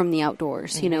comes from the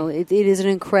outdoors. Mm-hmm. It is an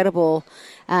incredible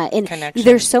and connection.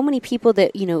 There's so many people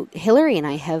that, Hillary and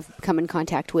I have come in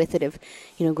contact with that have,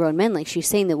 grown men, like she's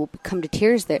saying, that will come to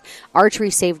tears that archery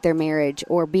saved their marriage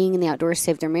or being in the outdoors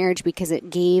saved their marriage because it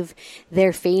gave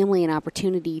their family an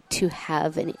opportunity to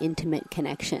have an intimate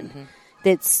connection.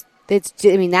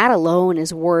 Mm-hmm. That alone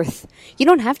is worth, you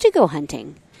don't have to go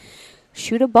hunting.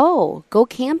 Shoot a bow, go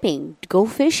camping, go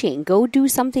fishing, go do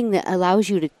something that allows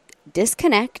you to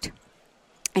disconnect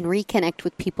and reconnect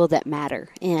with people that matter.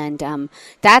 And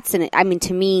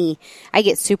to me, I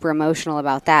get super emotional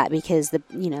about that because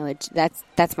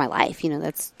that's my life.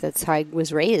 That's how I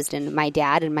was raised, and my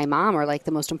dad and my mom are like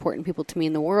the most important people to me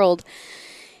in the world.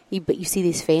 But you see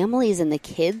these families and the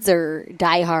kids are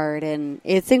diehard, and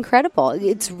it's incredible.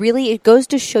 It goes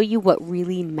to show you what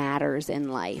really matters in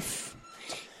life.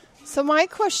 So my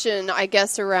question, I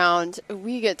guess,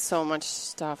 we get so much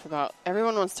stuff about,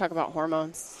 everyone wants to talk about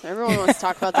hormones. Everyone wants to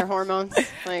talk about their hormones.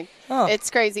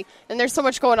 It's crazy. And there's so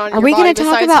much going on in your body. Are we going to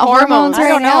talk about hormones? I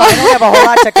don't know. I don't have a whole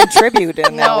lot to contribute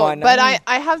in that one. But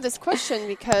I have this question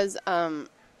because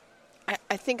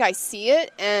I think I see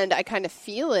it and I kind of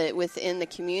feel it within the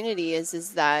community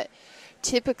is that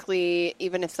typically,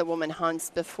 even if the woman hunts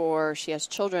before she has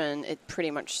children, it pretty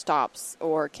much stops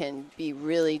or can be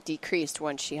really decreased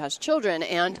once she has children.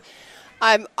 And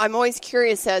I'm always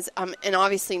curious and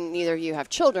obviously neither of you have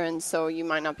children, so you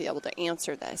might not be able to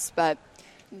answer this, but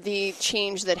the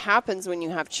change that happens when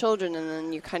you have children and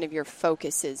then your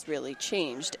focus is really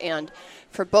changed. And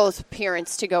for both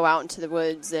parents to go out into the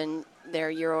woods and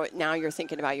now you're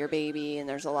thinking about your baby, and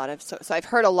there's a lot of, so I've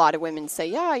heard a lot of women say,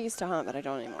 yeah, I used to hunt, but I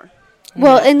don't anymore.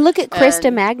 Well, and look at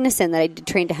Krista Magnuson that I did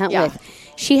Train to Hunt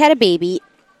with. She had a baby.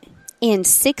 In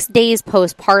 6 days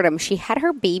postpartum, she had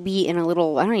her baby in a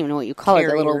little, I don't even know what you call it,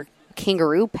 a little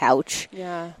kangaroo pouch,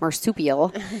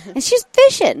 marsupial, and she's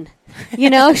fishing.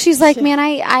 She's like, man,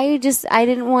 I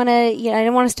didn't want to, I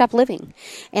didn't want to stop living.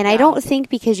 And I don't think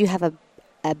because you have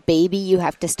a baby, you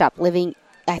have to stop living.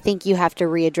 I think you have to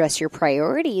readdress your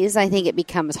priorities. I think it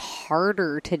becomes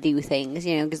harder to do things,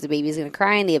 because the baby's going to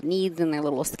cry and they have needs and their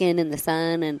little skin in the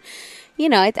sun. And, you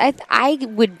know, I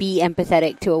would be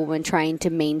empathetic to a woman trying to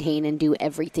maintain and do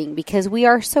everything because we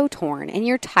are so torn and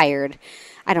you're tired.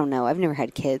 I don't know. I've never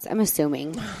had kids. I'm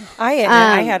assuming. I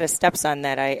had a stepson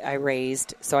that I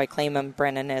raised, so I claim him,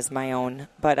 Brennan, as my own.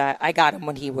 But I got him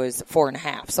when he was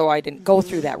 4.5, so I didn't go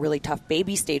through that really tough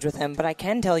baby stage with him. But I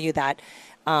can tell you that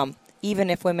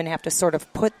even if women have to sort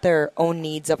of put their own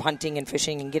needs of hunting and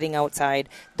fishing and getting outside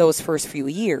those first few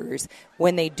years,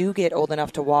 when they do get old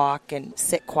enough to walk and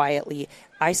sit quietly,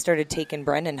 I started taking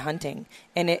Brennan hunting.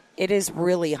 And it is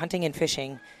really hunting and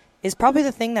fishing is probably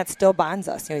the thing that still bonds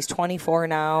us. You know, he's 24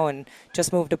 now and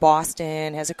just moved to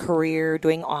Boston, has a career,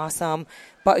 doing awesome.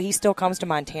 But he still comes to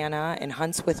Montana and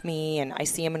hunts with me, and I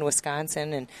see him in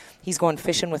Wisconsin, and he's going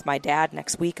fishing with my dad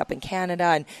next week up in Canada.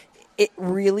 And it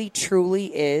really,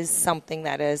 truly is something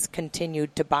that has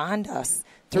continued to bond us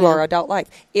through our adult life.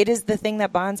 It is the thing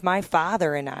that bonds my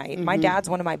father and I. My dad's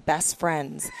one of my best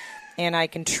friends. And I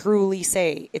can truly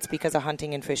say it's because of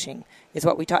hunting and fishing is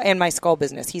what we talk. And my skull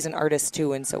business. He's an artist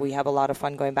too, and so we have a lot of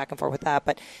fun going back and forth with that.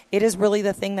 But it is really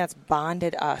the thing that's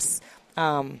bonded us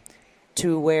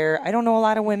to where I don't know a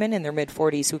lot of women in their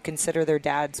mid-40s who consider their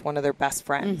dads one of their best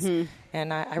friends.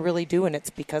 And I really do, and it's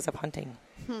because of hunting.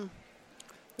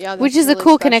 Yeah, which is really a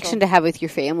cool connection to have with your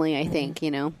family, I think,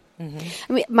 you know. I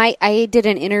mean, I did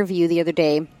an interview the other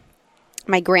day.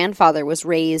 My grandfather was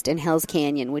raised in Hell's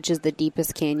Canyon, which is the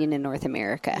deepest canyon in North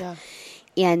America. Yeah.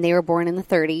 And they were born in the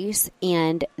 30s,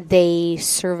 and they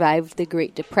survived the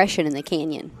Great Depression in the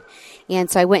canyon. And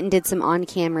so I went and did some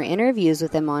on-camera interviews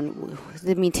with them on,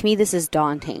 I mean, to me this is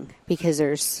daunting because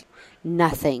there's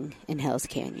nothing in Hell's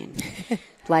Canyon.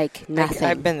 Like nothing.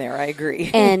 I've been there, I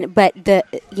agree. But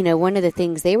one of the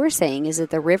things they were saying is that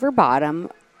the river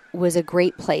bottom was a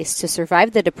great place to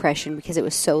survive the Depression because it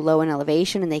was so low in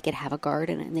elevation and they could have a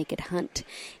garden and they could hunt.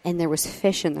 And there was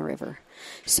fish in the river.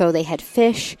 So they had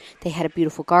fish, they had a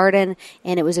beautiful garden,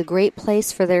 and it was a great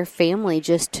place for their family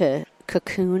just to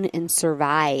cocoon and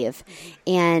survive.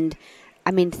 And,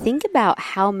 I mean, think about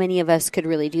how many of us could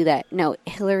really do that. No,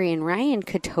 Hillary and Ryan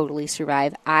could totally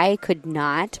survive. I could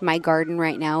not. My garden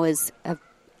right now is a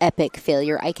epic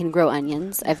failure. I can grow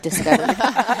onions, I've discovered.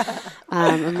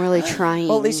 I'm really trying.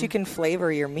 Well, at least you can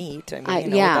flavor your meat. I mean,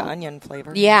 with the onion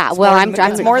flavor. Yeah,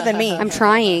 it's more than me. I'm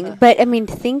trying. But, I mean,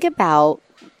 think about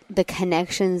the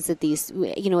connections that these,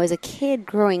 as a kid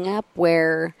growing up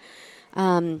where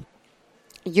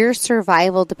your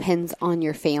survival depends on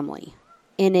your family.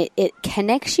 And it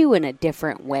connects you in a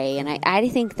different way. And I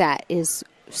think that is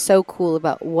so cool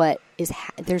about what is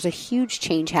there's a huge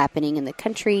change happening in the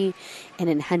country and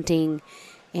in hunting,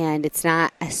 and it's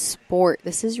not a sport.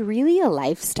 This is really a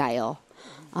lifestyle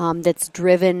that's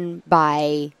driven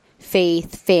by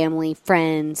faith, family,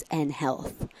 friends, and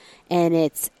health. And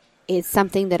it's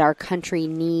something that our country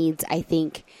needs, I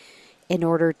think, in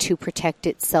order to protect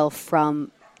itself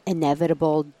from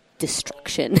inevitable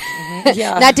destruction.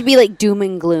 Not to be like doom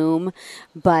and gloom,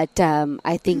 but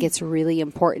I think it's really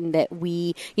important that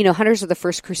we, hunters are the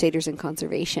first crusaders in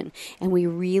conservation, and we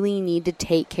really need to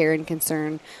take care and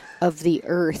concern of the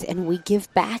earth, and we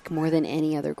give back more than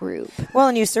any other group. Well,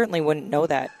 and you certainly wouldn't know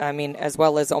that. I mean, as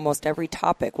well as almost every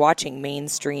topic, watching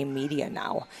mainstream media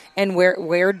now. And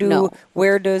where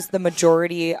does the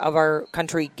majority of our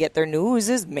country get their news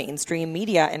is mainstream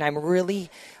media. And I'm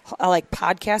really,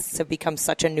 podcasts have become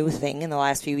such a new thing in the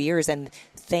last few years, and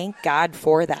thank God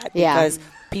for that, because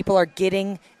people are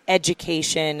getting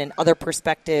education and other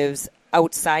perspectives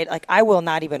outside. Like, I will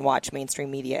not even watch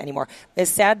mainstream media anymore.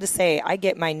 It's sad to say I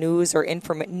get my news or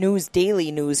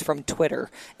daily news from Twitter,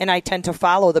 and I tend to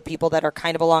follow the people that are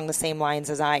kind of along the same lines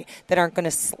as I, that aren't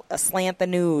going to slant the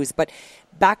news. But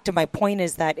back to my point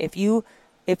is that if you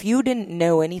didn't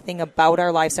know anything about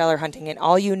our lifestyle or hunting, and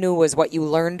all you knew was what you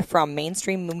learned from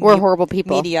mainstream we're horrible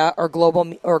people. Media or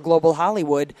global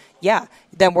Hollywood,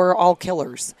 then we're all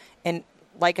killers. And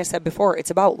like I said before,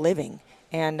 it's about living.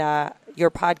 And your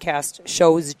podcast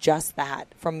shows just that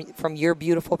from your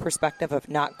beautiful perspective of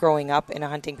not growing up in a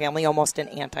hunting family, almost an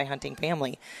anti-hunting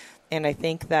family. And I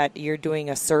think that you're doing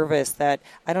a service that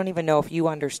I don't even know if you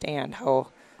understand how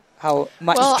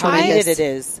much needed it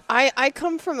is. I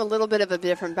come from a little bit of a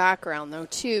different background, though,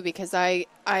 too, because I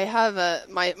have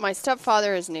my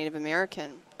stepfather is Native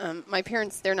American. My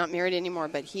parents, they're not married anymore,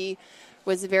 but he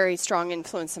was a very strong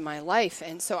influence in my life.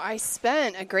 And so I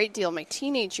spent a great deal of my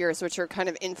teenage years, which are kind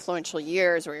of influential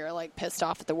years where you're like pissed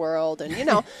off at the world and,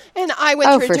 and I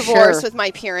went through a divorce with my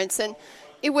parents. And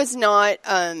It was not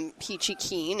peachy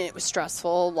keen. It was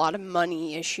stressful, a lot of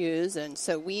money issues, and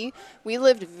so we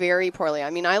lived very poorly. I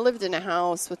mean, I lived in a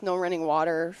house with no running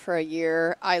water for a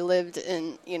year. I lived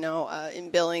in in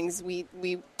Billings. We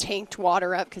tanked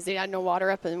water up because they had no water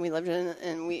up, and we lived in,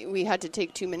 and we had to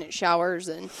take 2-minute showers,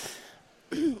 and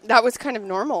that was kind of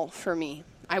normal for me.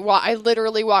 I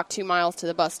literally walked 2 miles to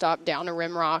the bus stop, down to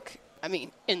Rimrock. I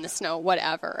mean, in the snow,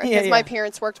 whatever. Because my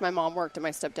parents worked, my mom worked, and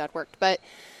my stepdad worked, but.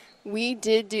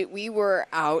 We were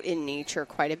out in nature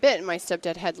quite a bit. And my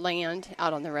stepdad had land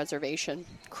out on the reservation,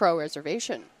 Crow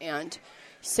Reservation. And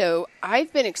so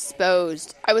I've been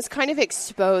exposed. I was kind of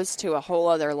exposed to a whole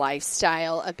other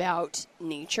lifestyle about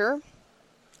nature.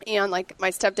 And like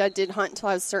my stepdad did hunt until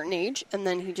I was a certain age, and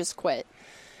then he just quit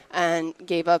and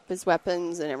gave up his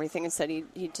weapons and everything and said he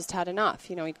just had enough.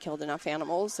 He'd killed enough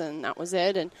animals, and that was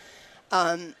it.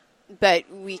 And but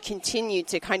we continue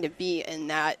to kind of be in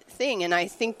that thing. And I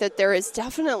think that there is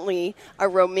definitely a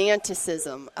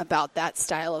romanticism about that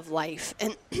style of life.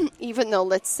 And even though,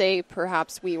 let's say,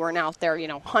 perhaps we weren't out there,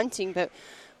 hunting, but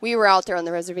we were out there on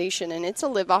the reservation, and it's a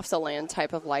live off the land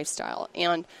type of lifestyle.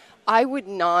 And I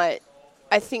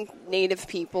think Native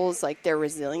peoples, like their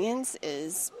resilience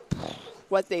is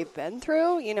what they've been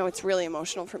through. It's really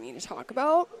emotional for me to talk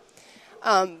about.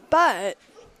 But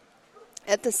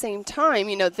at the same time,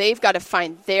 they've got to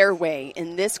find their way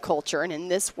in this culture and in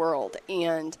this world.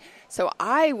 And so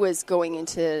I was going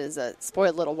into it as a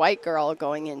spoiled little white girl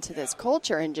going into this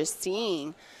culture and just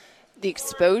seeing the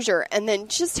exposure and then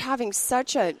just having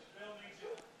such an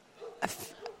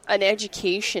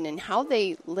education in how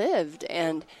they lived.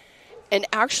 And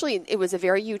actually it was a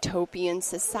very utopian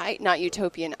society, not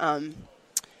utopian,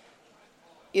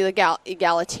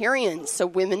 egalitarian, so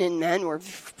women and men were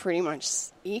pretty much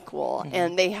equal,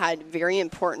 and they had very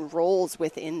important roles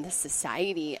within the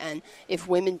society. And if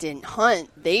women didn't hunt,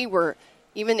 they were,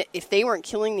 even if they weren't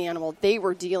killing the animal, they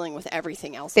were dealing with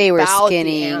everything else. They were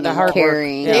skinning, the hard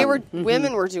carrying. work. They were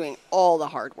women were doing all the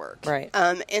hard work, right?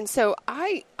 And so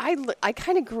I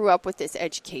kind of grew up with this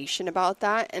education about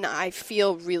that, and I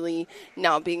feel really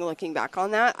now looking back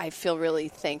on that, I feel really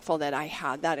thankful that I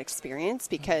had that experience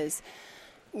because.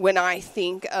 When I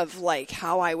think of like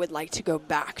how I would like to go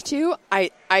back to,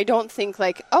 I don't think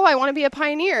like, oh, I want to be a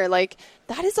pioneer. Like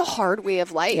that is a hard way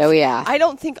of life. Oh yeah. I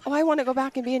don't think, oh, I want to go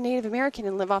back and be a Native American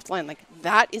and live off the land. Like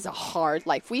that is a hard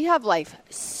life. We have life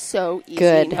so easy.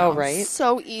 Good. Now. Oh, right.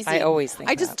 So easy. I always think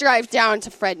I just drive down to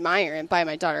Fred Meyer and buy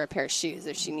my daughter a pair of shoes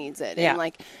if she needs it. Yeah. And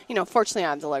like, fortunately I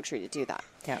have the luxury to do that.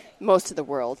 Yeah. Most of the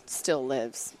world still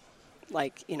lives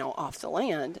like, off the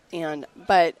land.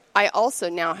 But I also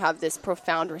now have this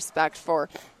profound respect for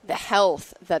the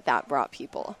health that brought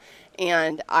people.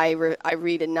 And I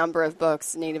read a number of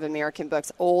books, Native American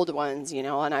books, old ones,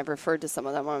 and I've referred to some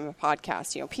of them on my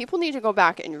podcast. People need to go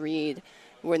back and read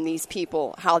when these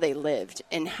people, how they lived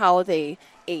and how they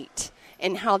ate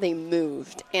and how they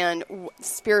moved and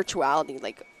spirituality,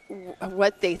 like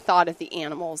what they thought of the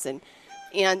animals.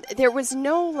 And there was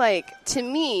no, to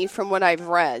me, from what I've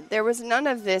read, there was none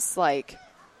of this,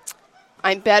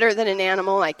 I'm better than an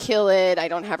animal, I kill it, I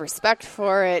don't have respect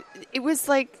for it. It was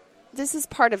like, this is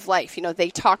part of life. They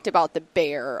talked about the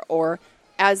bear or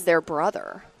as their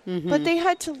brother. Mm-hmm. But they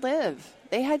had to live.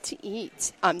 They had to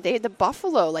eat. They had the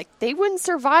buffalo. They wouldn't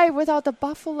survive without the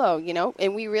buffalo,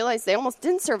 And we realized they almost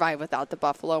didn't survive without the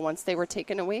buffalo once they were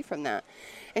taken away from that.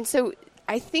 And so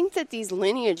I think that these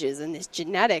lineages and this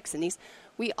genetics and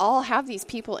we all have these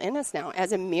people in us now.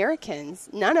 As Americans,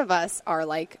 none of us are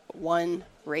like one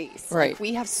race. Right.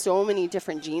 We have so many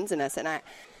different genes in us.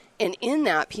 And in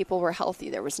that, people were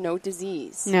healthy. There was no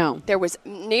disease. No. There was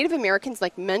Native Americans,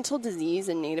 mental disease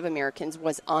in Native Americans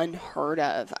was unheard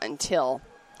of until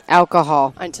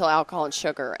alcohol and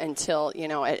sugar, until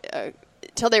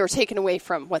they were taken away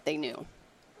from what they knew.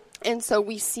 And so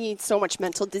we see so much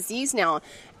mental disease now.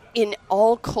 In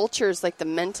all cultures, the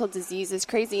mental disease is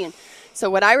crazy. And so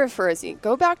what I refer is,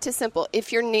 go back to simple.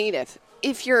 If you're Native,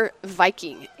 if you're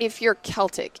Viking, if you're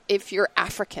Celtic, if you're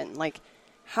African,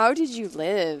 how did you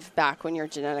live back when your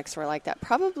genetics were like that?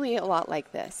 Probably a lot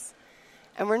like this.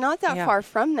 And we're not that far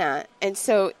from that. And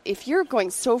so if you're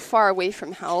going so far away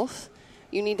from health,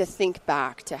 you need to think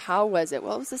back to how was it?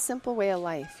 Well, it was a simple way of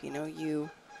life. You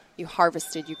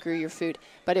harvested, you grew your food,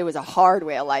 but it was a hard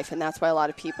way of life. And that's why a lot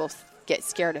of people get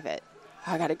scared of it.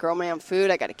 I got to grow my own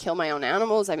food. I got to kill my own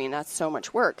animals. I mean, that's so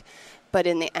much work. But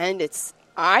in the end,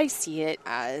 I see it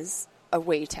as a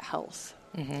way to health,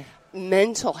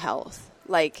 mental health,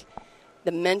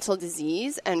 the mental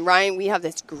disease. And Ryan, we have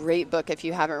this great book. If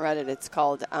you haven't read it, it's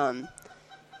called,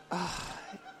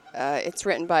 it's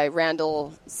written by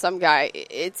Randall, some guy.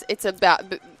 It's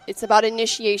It's about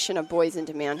initiation of boys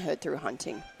into manhood through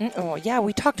hunting. Oh, yeah,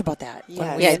 we talked about that.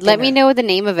 Yes. Yeah, let me know the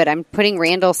name of it. I'm putting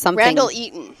Randall something. Randall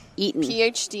Eaton. Eaton.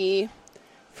 PhD,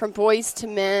 From Boys to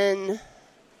Men.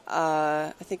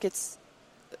 I think it's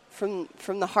from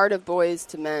the Heart of Boys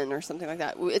to Men or something like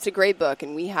that. It's a great book,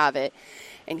 and we have it.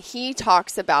 And he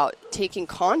talks about taking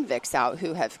convicts out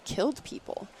who have killed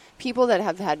people that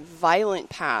have had violent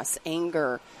past,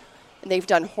 anger, and they've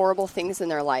done horrible things in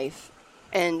their life.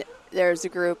 And there's a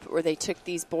group where they took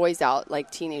these boys out,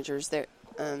 like teenagers,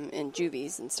 in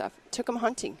juvies and stuff, took them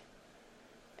hunting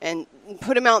and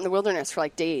put them out in the wilderness for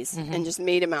like days and just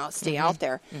made them stay out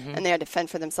there. And they had to fend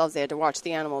for themselves. They had to watch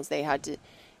the animals. They had to,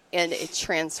 and it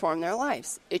transformed their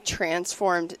lives. It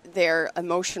transformed their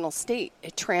emotional state.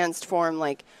 It transformed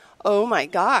like, oh my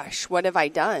gosh, what have I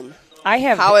done?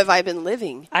 How have I been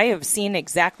living? I have seen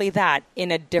exactly that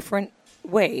in a different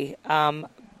way.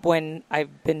 When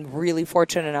I've been really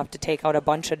fortunate enough to take out a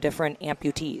bunch of different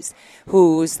amputees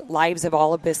whose lives have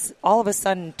all of a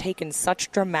sudden taken such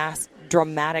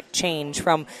dramatic change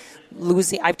from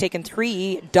losing. I've taken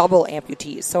 3 double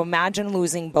amputees. So imagine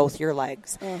losing both your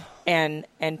legs. And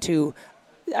the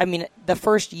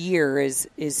first year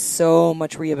is so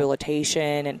much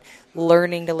rehabilitation and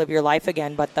learning to live your life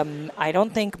again. But I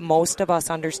don't think most of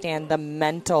us understand the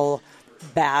mental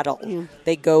battle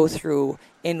they go through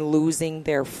in losing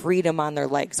their freedom on their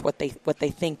legs, what they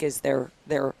think is their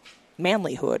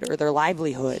manlyhood or their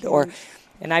livelihood.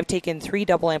 And I've taken 3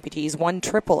 double amputees, 1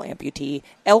 triple amputee,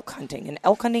 elk hunting. And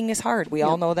elk hunting is hard. We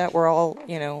all know that. We're all,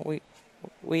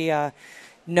 we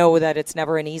know that it's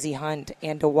never an easy hunt.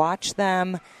 And to watch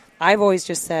them, I've always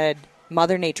just said,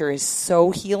 Mother Nature is so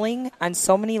healing on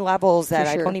so many levels that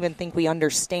I don't even think we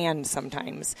understand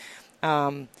sometimes.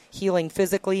 Healing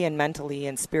physically and mentally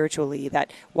and spiritually,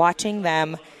 that watching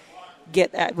them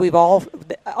get that, we've all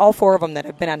 4 of them that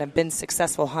have been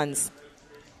successful hunts,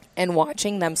 and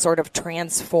watching them sort of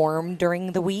transform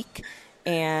during the week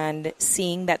and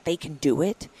seeing that they can do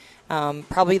it.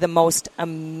 Probably the most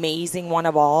amazing one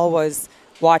of all was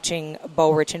watching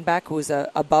Bo Richenbeck, who's a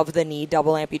above the knee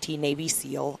double amputee Navy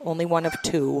SEAL, only one of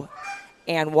 2,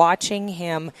 and watching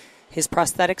him, his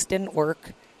prosthetics didn't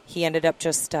work. He ended up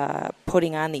just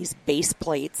putting on these base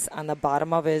plates on the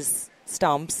bottom of his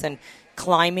stumps and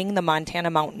climbing the Montana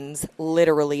mountains,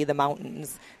 literally the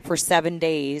mountains, for 7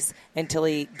 days until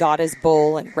he got his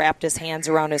bull and wrapped his hands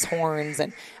around his horns.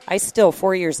 And I still,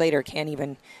 4 years later, can't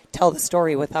even tell the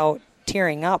story without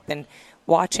tearing up. And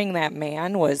watching that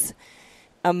man was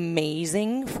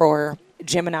amazing for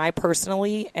Jim and I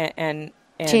personally. And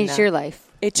changed your life.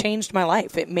 It changed my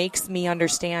life. It makes me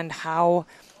understand how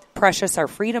precious our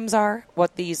freedoms are,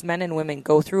 what these men and women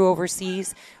go through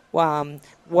overseas,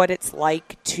 what it's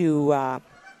like to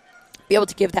be able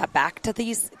to give that back to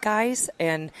these guys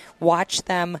and watch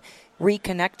them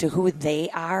reconnect to who they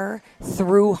are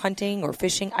through hunting or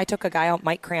fishing. I took a guy out,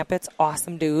 Mike Krampitz,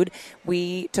 awesome dude.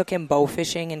 We took him bow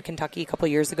fishing in Kentucky a couple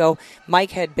of years ago. Mike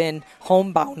had been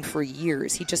homebound for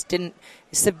years. He just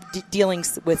dealing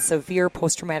with severe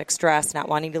post-traumatic stress, not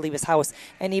wanting to leave his house,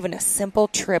 and even a simple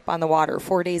trip on the water,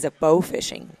 4 days of bow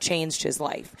fishing, changed his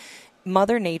life.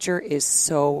 Mother Nature is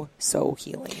so, so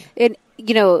healing. And,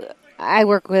 I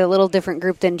work with a little different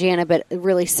group than Jana, but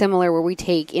really similar, where we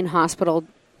take in-hospital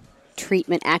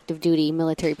treatment active duty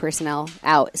military personnel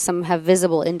out. Some have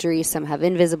visible injuries, some have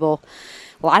invisible.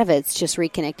 A lot of it's just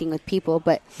reconnecting with people.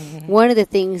 But one of the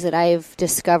things that I've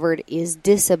discovered is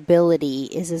disability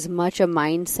is as much a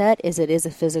mindset as it is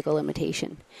a physical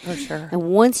limitation. For sure. And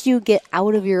once you get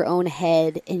out of your own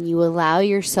head and you allow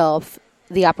yourself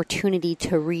the opportunity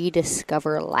to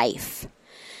rediscover life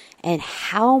and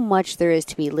how much there is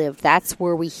to be lived, that's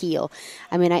where we heal.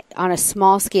 I mean, on a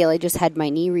small scale, I just had my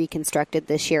knee reconstructed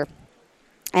this year.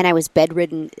 And I was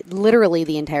bedridden literally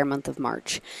the entire month of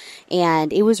March.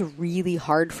 And it was really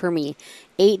hard for me.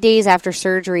 8 days after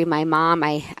surgery, my mom,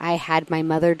 I had my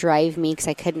mother drive me because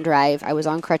I couldn't drive. I was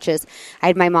on crutches. I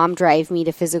had my mom drive me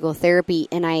to physical therapy,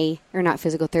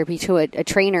 to a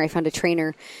trainer. I found a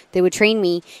trainer that would train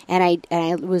me, and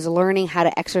I was learning how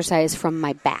to exercise from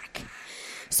my back.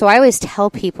 So I always tell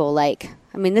people,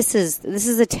 this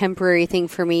is a temporary thing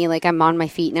for me. Like, I'm on my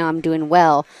feet now. I'm doing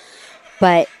well.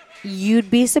 But you'd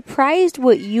be surprised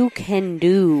what you can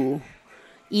do,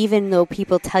 even though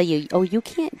people tell you, oh, you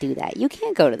can't do that. You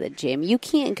can't go to the gym. You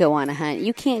can't go on a hunt.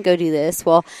 You can't go do this.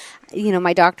 Well,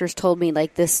 my doctors told me,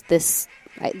 like, this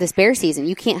bear season,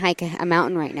 you can't hike a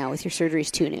mountain right now with your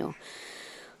surgeries too new.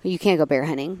 You can't go bear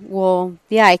hunting. Well,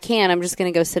 yeah, I can. I'm just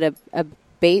going to go sit a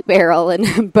bait barrel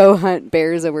and bow hunt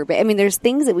bears over bait. I mean, there's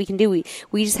things that we can do.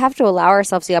 We just have to allow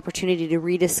ourselves the opportunity to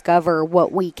rediscover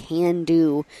what we can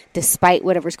do despite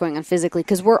whatever's going on physically,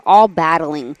 because we're all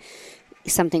battling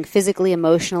something physically,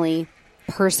 emotionally,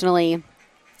 personally.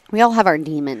 We all have our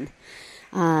demon.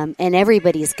 And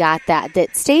everybody's got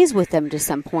that stays with them to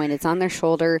some point. It's on their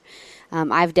shoulder.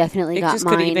 I've definitely got mine. It just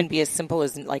could even be as simple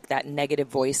as like that negative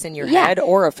voice in your head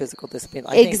or a physical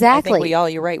disability. Exactly. I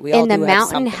think you're right. We all do have something. And the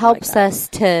mountain helps us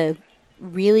to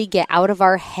really get out of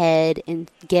our head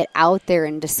and get out there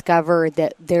and discover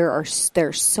that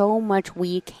there's so much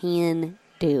we can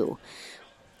do.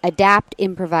 Adapt,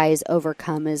 improvise,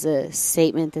 overcome is a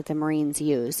statement that the Marines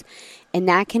use. And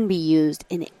that can be used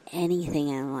in anything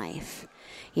in life.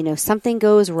 You know, something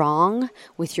goes wrong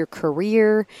with your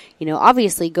career,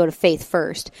 obviously go to faith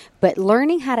first, but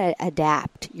learning how to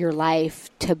adapt your life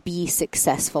to be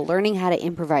successful, learning how to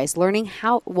improvise, learning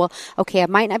I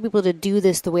might not be able to do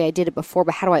this the way I did it before,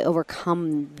 but how do I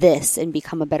overcome this and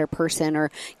become a better person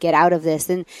or get out of this?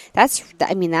 And that's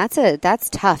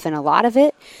tough. And a lot of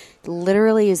it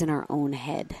literally is in our own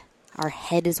head. Our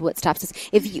head is what stops us.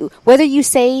 Whether you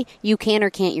say you can or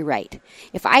can't, you're right.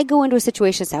 If I go into a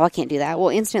situation and say, I can't do that, well,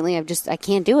 instantly I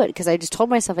can't do it because I just told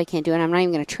myself I can't do it and I'm not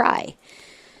even going to try.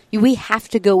 We have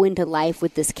to go into life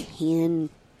with this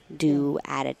can-do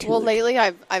attitude. Well, lately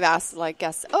I've asked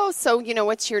guests, so,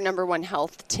 what's your number one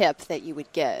health tip that you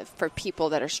would give for people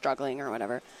that are struggling or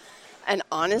whatever? And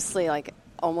honestly,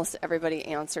 almost everybody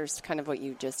answers kind of what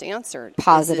you just answered.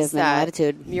 Positive mental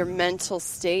attitude. Your mental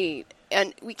state.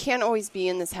 And we can't always be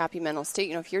in this happy mental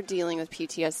state. If you're dealing with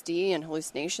PTSD and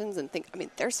hallucinations and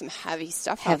there's some heavy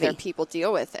stuff out there people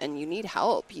deal with, and you need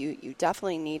help. You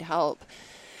definitely need help.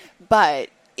 But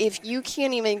if you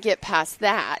can't even get past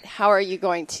that, how are you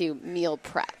going to meal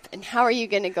prep? And how are you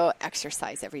going to go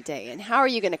exercise every day? And how are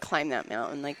you going to climb that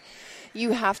mountain?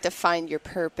 You have to find your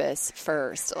purpose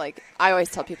first. I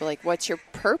always tell people, what's your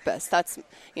purpose? That's,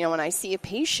 when I see a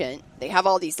patient, they have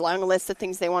all these long lists of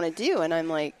things they want to do. And I'm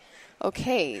like,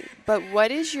 okay, but what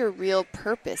is your real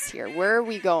purpose here? Where are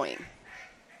we going?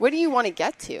 What do you want to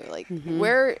get to?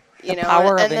 Where,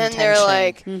 power and then intention. They're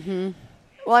like,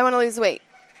 well, I want to lose weight.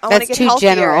 I want to get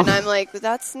healthier. General. And I'm like,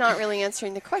 that's not really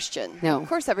answering the question. No. Of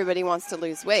course, everybody wants to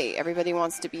lose weight. Everybody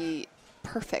wants to be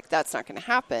perfect. That's not going to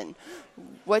happen.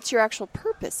 What's your actual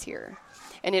purpose here?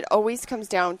 And it always comes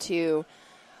down to,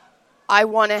 I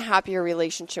want a happier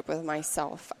relationship with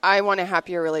myself. I want a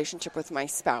happier relationship with my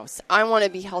spouse. I want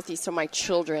to be healthy so my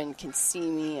children can see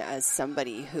me as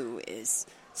somebody who is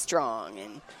strong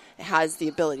and has the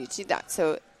ability to do that.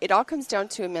 So it all comes down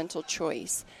to a mental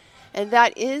choice. And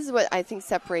that is what I think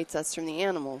separates us from the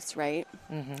animals, right?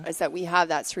 Mm-hmm. Is that we have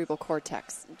that cerebral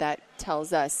cortex that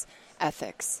tells us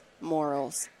ethics,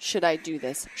 morals. Should I do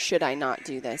this? Should I not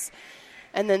do this?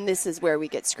 And then this is where we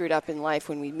get screwed up in life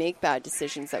when we make bad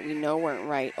decisions that we know weren't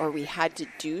right, or we had to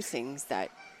do things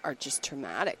that are just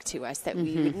traumatic to us that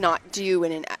we would not do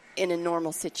in a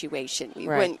normal situation. We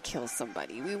wouldn't kill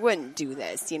somebody. We wouldn't do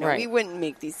this. We wouldn't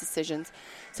make these decisions.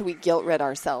 So we guilt rid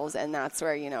ourselves, and that's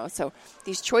where, so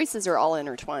these choices are all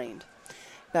intertwined.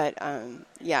 But,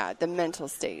 the mental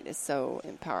state is so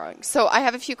empowering. So I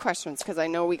have a few questions because I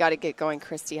know we got to get going.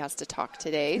 Christy has to talk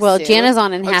today. Well, Jana's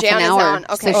on in half an hour. On.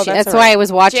 Okay. So that's why I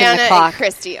was watching Jana the clock. And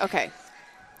Christy, okay.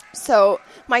 So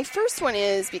my first one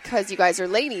is because you guys are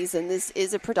ladies, and this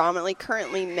is a predominantly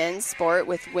currently men's sport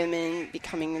with women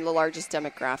becoming the largest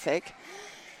demographic.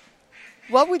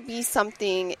 What would be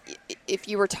something if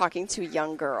you were talking to a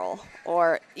young girl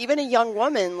or even a young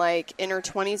woman in her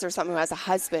 20s or something who has a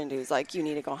husband who's like, you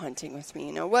need to go hunting with me?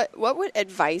 What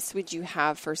advice would you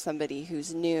have for somebody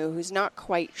who's new, who's not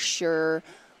quite sure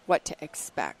what to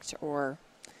expect or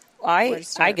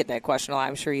I get that question a lot.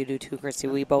 I'm sure you do too, Christy.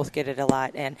 We both get it a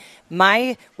lot. And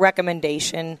my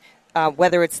recommendation,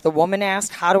 whether it's the woman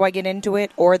asked, how do I get into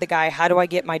it, or the guy, how do I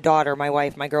get my daughter, my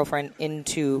wife, my girlfriend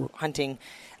into hunting,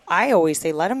 I always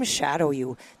say, let them shadow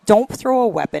you. Don't throw a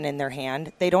weapon in their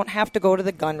hand. They don't have to go to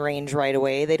the gun range right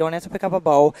away. They don't have to pick up a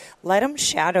bow. Let them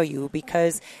shadow you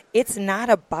because it's not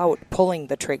about pulling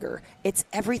the trigger. It's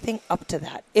everything up to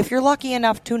that. If you're lucky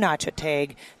enough to notch a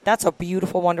tag, that's a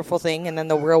beautiful, wonderful thing, and then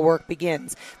the real work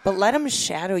begins. But let them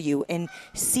shadow you and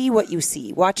see what you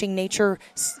see. Watching nature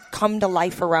come to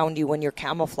life around you when you're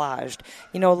camouflaged.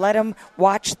 Let them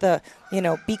watch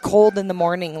be cold in the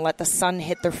morning and let the sun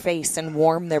hit their face and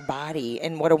warm their body.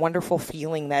 And what a wonderful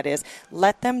feeling that is.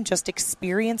 Let them just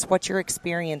experience what you're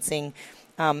experiencing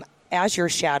as your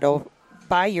shadow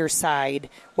by your side,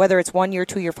 whether it's 1 year,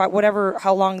 2 year, 5, whatever,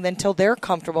 how long, until they're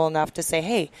comfortable enough to say,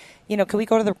 hey, can we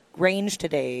go to the range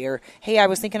today? Or, hey, I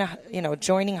was thinking of,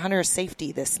 joining Hunter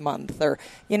Safety this month. Or,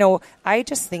 I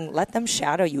just think let them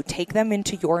shadow you. Take them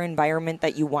into your environment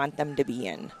that you want them to be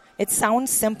in. It sounds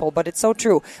simple, but it's so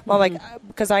true. Well,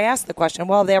 because I asked the question,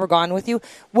 well, have they ever gone with you?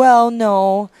 Well,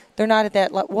 no, they're not at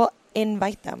that level. Well,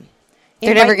 invite them.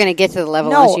 They're never going to get to the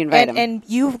level unless you invite them.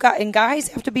 And guys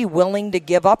have to be willing to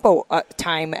give up a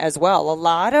time as well. A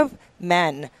lot of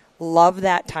men love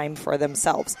that time for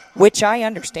themselves, which I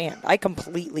understand. I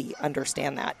completely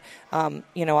understand that.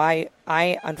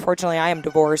 I unfortunately I am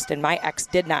divorced, and my ex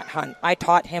did not hunt. I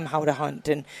taught him how to hunt,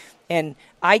 and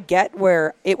I get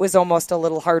where it was almost a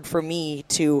little hard for me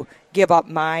to give up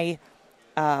my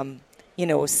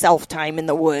self time in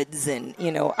the woods, and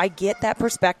I get that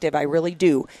perspective. I really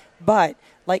do. But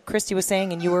like Christy was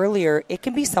saying, and you earlier, it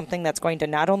can be something that's going to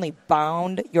not only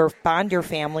bond your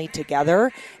family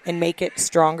together and make it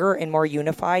stronger and more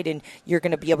unified, and you're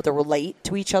going to be able to relate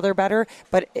to each other better,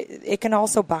 but it can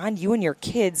also bond you and your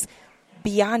kids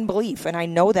beyond belief. And I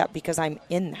know that because I'm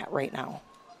in that right now.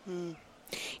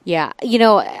 Yeah.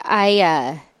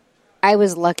 I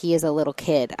was lucky as a little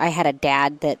kid. I had a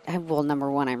dad that, well, number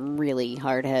one, I'm really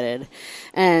hard-headed.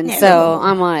 And so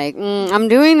I'm like, I'm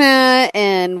doing that.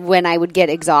 And when I would get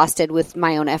exhausted with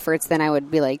my own efforts, then I would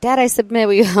be like, Dad, I submit.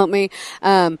 Will you help me?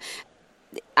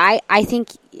 I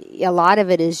think a lot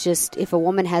of it is just if a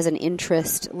woman has an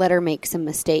interest, let her make some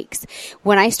mistakes.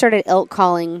 When I started elk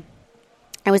calling,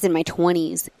 I was in my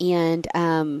 20s, and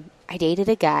I dated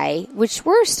a guy, which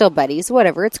we're still buddies,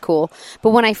 whatever, it's cool.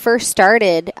 But when I first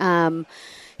started,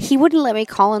 he wouldn't let me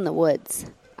call in the woods.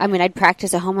 I mean, I'd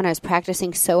practice at home, and I was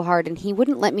practicing so hard, and he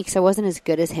wouldn't let me because I wasn't as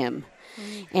good as him.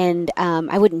 And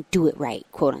I wouldn't do it right,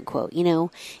 quote unquote,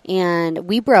 And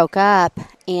we broke up,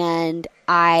 and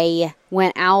I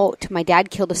went out. My dad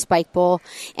killed a spike bull,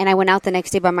 and I went out the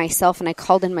next day by myself, and I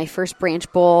called in my first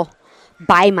branch bull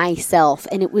by myself,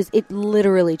 and it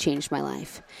literally changed my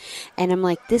life. And I'm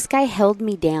like, this guy held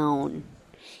me down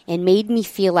and made me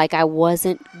feel like I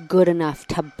wasn't good enough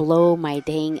to blow my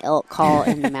dang elk call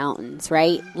in the mountains,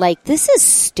 right? Like, this is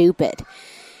stupid.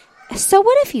 So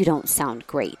what if you don't sound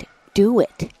great? Do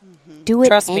it. Do it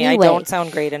Trust anyway. me, I don't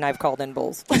sound great, and I've called in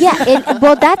bulls. Yeah,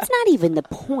 well, that's not even the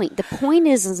point. The point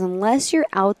is unless you're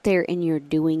out there and you're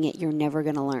doing it, you're never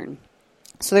going to learn.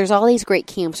 So there's all these great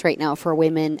camps right now for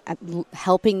women,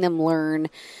 helping them learn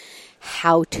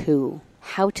how to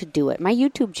do it. My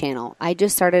YouTube channel, I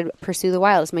just started Pursue the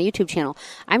Wild. It's my YouTube channel.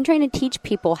 I'm trying to teach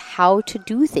people how to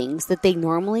do things that they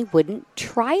normally wouldn't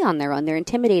try on their own. They're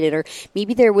intimidated, or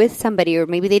maybe they're with somebody, or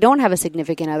maybe they don't have a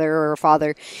significant other or a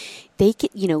father. They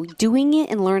get, doing it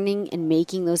and learning and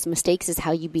making those mistakes is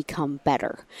how you become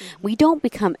better. Mm-hmm. We don't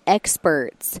become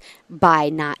experts by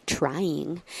not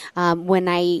trying. When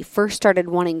I first started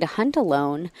wanting to hunt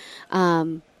alone,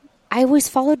 I always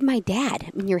followed my dad.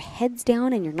 I mean, your head's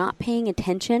down and you're not paying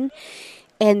attention.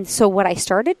 And so what I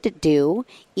started to do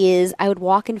is I would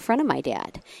walk in front of my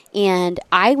dad, and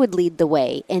I would lead the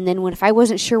way. And then if I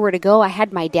wasn't sure where to go, I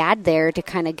had my dad there to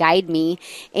kind of guide me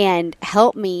and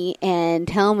help me and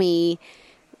tell me,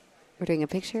 we're doing a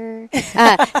picture,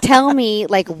 tell me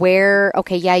like where,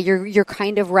 okay, yeah, you're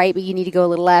kind of right, but you need to go a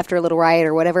little left or a little right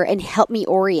or whatever, and help me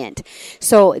orient.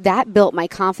 So that built my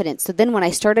confidence. So then when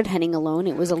I started hunting alone,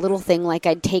 it was a little thing like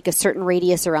I'd take a certain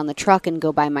radius around the truck and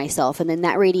go by myself. And then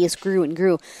that radius grew and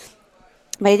grew.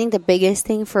 But I think the biggest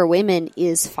thing for women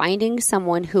is finding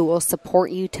someone who will support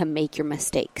you to make your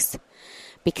mistakes,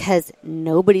 because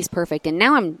nobody's perfect. And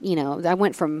now I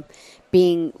went from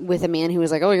being with a man who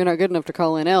was like, oh, you're not good enough to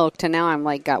call in elk, to now I'm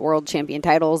like got world champion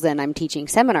titles, and I'm teaching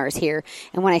seminars here.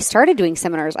 And when I started doing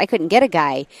seminars, I couldn't get a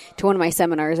guy to one of my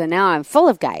seminars, and now I'm full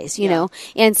of guys, you know?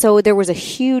 And so there was a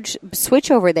huge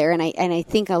switch over there. And I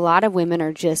think a lot of women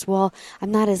are just, well,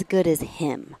 I'm not as good as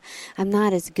him. I'm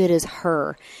not as good as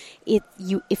her.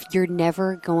 If you're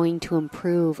never going to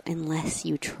improve unless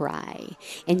you try,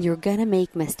 and you're going to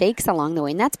make mistakes along the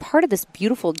way. And that's part of this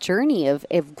beautiful journey of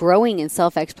growing in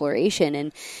self-exploration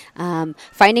and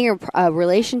finding a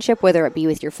relationship, whether it be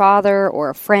with your father or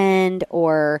a friend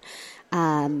or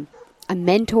a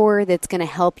mentor that's going to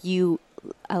help you,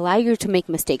 allow you to make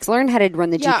mistakes, learn how to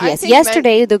run the GPS.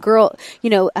 Yesterday, the girl,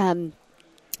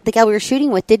 the gal we were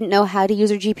shooting with didn't know how to use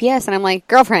her GPS, and I'm like,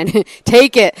 girlfriend,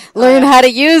 take it, learn how to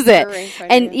use it.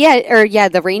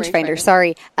 The rangefinder.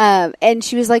 Sorry. And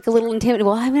she was like a little intimidated.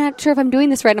 Well, I'm not sure if I'm doing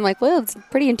this right. I'm like, well, it's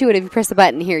pretty intuitive. You press the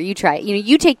button here, you try it.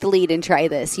 You take the lead and try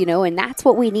this. And that's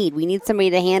what we need. We need somebody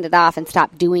to hand it off and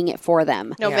stop doing it for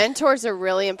them. No, mentors are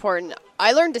really important.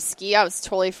 I learned to ski. I was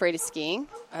totally afraid of skiing.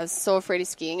 I was so afraid of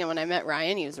skiing, and when I met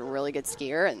Ryan, he was a really good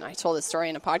skier, and I told this story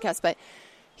in a podcast, but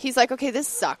he's like, okay, this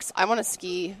sucks. I want to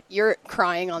ski. You're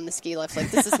crying on the ski lift.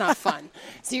 Like, this is not fun.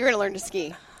 So you're going to learn to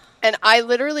ski. And I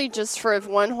literally just, for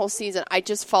one whole season, I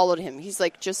just followed him. He's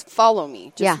like, just follow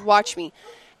me. Just watch me.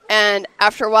 And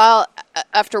after a while,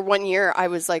 after 1 year, I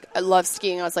was like, I love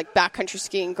skiing. I was like backcountry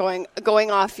skiing,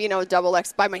 going off, double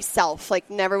X by myself. Like,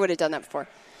 never would have done that before.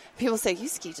 People say, you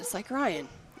ski just like Ryan.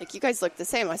 Like, you guys look the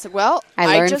same. I said, well,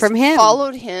 I learned from him.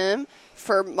 Followed him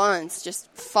for months,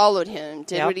 just followed him,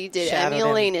 did what he did,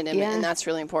 emulated him, and that's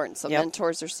really important. So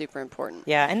mentors are super important.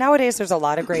 Yeah, and nowadays there's a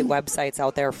lot of great websites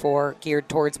out there geared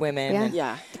towards women.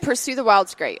 Yeah. Pursue the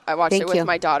Wild's great. I watched it with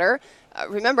my daughter.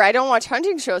 Remember, I don't watch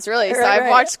hunting shows, really, so I've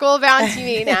watched School of Bound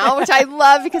TV now, which I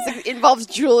love because it involves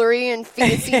jewelry and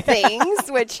fancy things,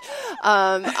 which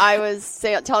I was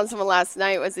telling someone last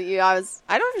night I was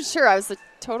a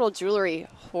total jewelry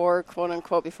whore,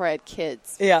 quote-unquote, before I had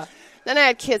kids. Yeah. Then I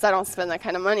had kids. I don't spend that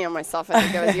kind of money on myself. I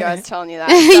think it was you. I was telling you that.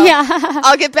 So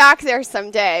I'll get back there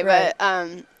someday. Right.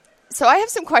 But so I have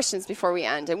some questions before we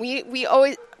end. And we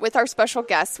always, with our special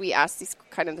guests, we ask these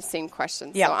kind of the same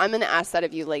questions. Yeah. So I'm going to ask that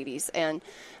of you ladies. And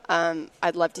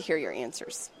I'd love to hear your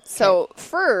answers. Okay. So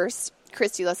first,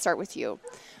 Christy, let's start with you.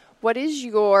 What is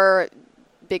your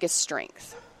biggest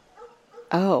strength?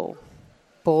 Oh,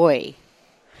 boy.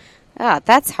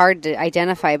 That's hard to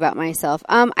identify about myself.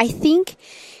 I think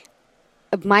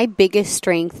my biggest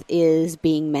strength is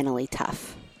being mentally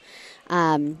tough.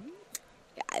 I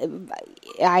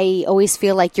always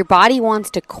feel like your body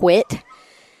wants to quit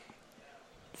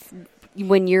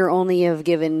when you're only have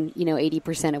given,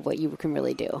 80% of what you can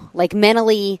really do. Like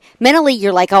mentally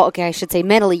you're like, oh, okay, I should say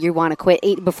mentally you want to quit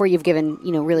before you've given,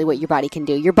 really what your body can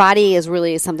do. Your body is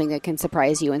really something that can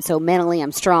surprise you. And so mentally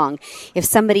I'm strong. If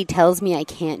somebody tells me I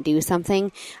can't do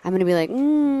something, I'm going to be like,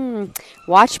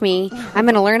 watch me. I'm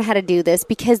going to learn how to do this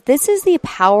because this is the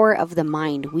power of the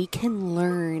mind. We can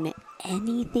learn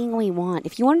anything we want.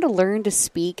 If you wanted to learn to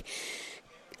speak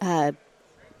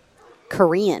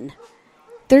Korean,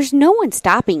 there's no one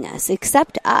stopping us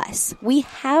except us. We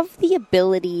have the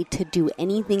ability to do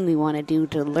anything we want to do,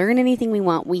 to learn anything we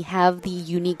want. We have the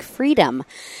unique freedom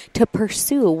to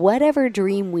pursue whatever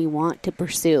dream we want to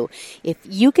pursue. If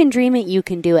you can dream it, you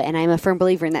can do it. And I'm a firm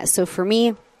believer in that. So for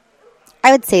me,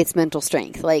 I would say it's mental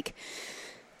strength. Like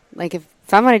if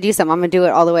I'm going to do something, I'm going to do it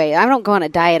all the way. I don't go on a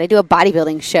diet. I do a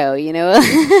bodybuilding show,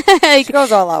 She goes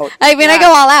all out. I mean, I go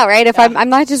all out, right? If I'm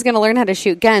not just going to learn how to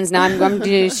shoot guns. Now I'm going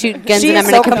to shoot guns and I'm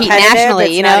going to compete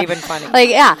nationally, it's not even funny.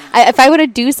 If I were to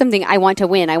do something, I want to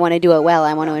win. I want to do it well.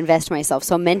 I want to invest myself.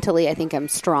 So mentally, I think I'm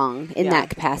strong in that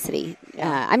capacity.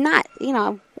 I'm not,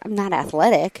 I'm not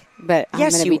athletic, but I'm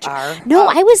yes, going to you be. are. No,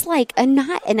 I was like, I'm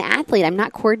not an athlete. I'm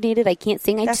not coordinated. I can't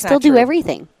sing. I still do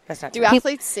everything. That's not true. Do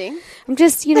athletes sing? I'm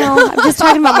just, I'm just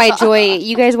talking about my joy.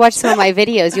 You guys watch some of my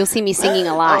videos. You'll see me singing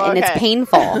a lot, and it's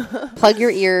painful. Plug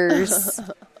your ears.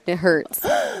 It hurts.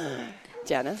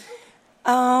 Jenna?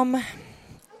 I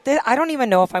don't even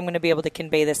know if I'm going to be able to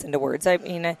convey this into words. I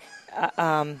mean,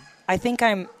 I think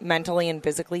I'm mentally and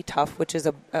physically tough, which is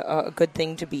a good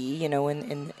thing to be, in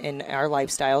our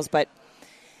lifestyles. But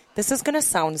this is going to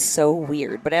sound so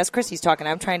weird. But as Christy's talking,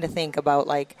 I'm trying to think about,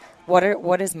 like,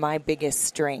 what is my biggest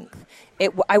strength?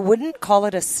 I wouldn't call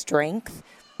it a strength,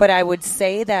 but I would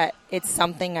say that it's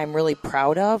something I'm really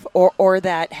proud of or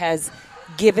that has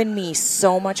given me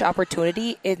so much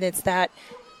opportunity. And it's that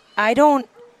I don't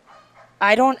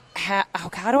have,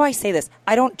 how do I say this?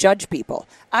 I don't judge people.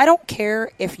 I don't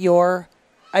care if you're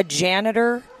a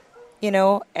janitor,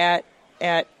 at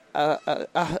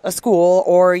a school,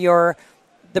 or you're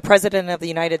the president of the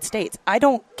United States. I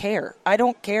don't care. I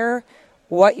don't care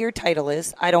what your title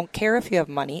is. I don't care if you have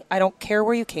money. I don't care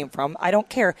where you came from. I don't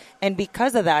care. And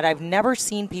because of that, I've never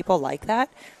seen people like that.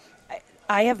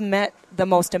 I have met the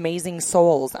most amazing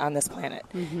souls on this planet.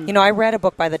 Mm-hmm. I read a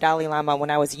book by the Dalai Lama when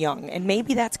I was young, and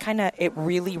maybe that's kind of, it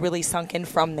really, really sunk in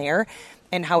from there,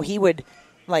 and how he would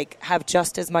have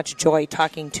just as much joy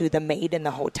talking to the maid in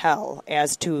the hotel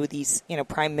as to these,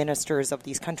 prime ministers of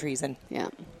these countries. And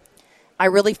I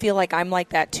really feel like I'm like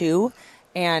that too.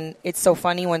 And it's so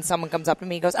funny when someone comes up to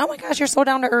me and goes, oh my gosh, you're so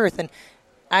down to earth. And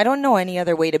I don't know any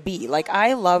other way to be. Like,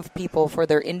 I love people for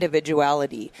their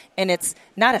individuality, and it's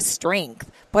not a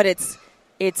strength, but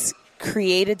it's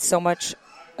created so much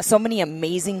so many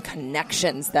amazing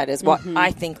connections. That is what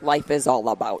I think life is all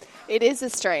about. It is a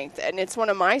strength, and it's one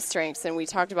of my strengths, and we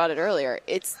talked about it earlier.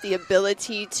 It's the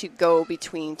ability to go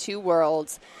between two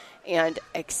worlds and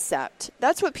accept.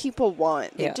 That's what people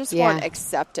want. They just want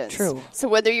acceptance. True. So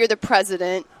whether you're the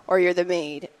president or you're the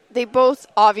maid, they both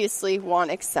obviously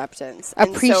want acceptance.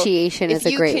 Appreciation is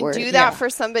a great word. If you can do that for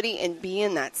somebody and be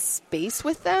in that space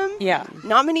with them,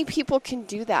 not many people can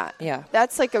do that. Yeah.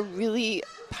 That's like a really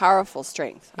powerful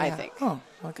strength, I think. Oh,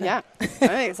 okay. Yeah. I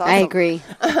think it's awesome. I agree.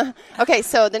 Okay,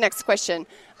 so the next question.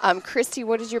 Christy,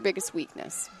 what is your biggest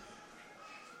weakness?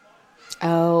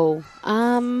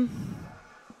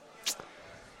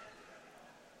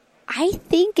 I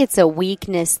think it's a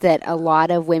weakness that a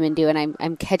lot of women do, and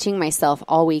I'm catching myself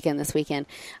all weekend this weekend.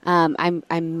 I'm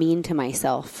mean to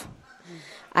myself.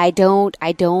 I don't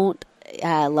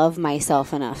love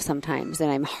myself enough sometimes,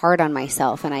 and I'm hard on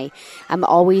myself, and I'm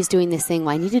always doing this thing.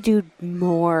 Well, I need to do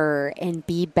more and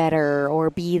be better, or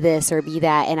be this or be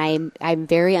that, and I'm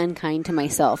very unkind to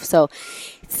myself. So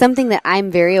it's something that I'm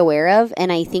very aware of,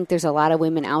 and I think there's a lot of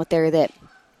women out there that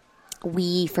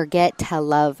we forget to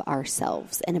love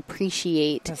ourselves and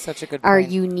appreciate That's such a good our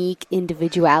point. unique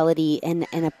individuality and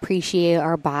appreciate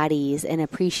our bodies and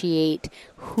appreciate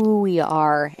who we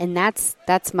are. And that's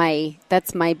my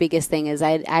biggest thing is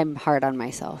I'm hard on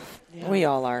myself. Yeah. We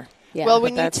all are. Yeah. Well,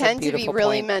 when you that's a tend to be beautiful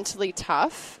really point. mentally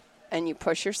tough and you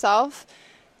push yourself,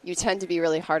 you tend to be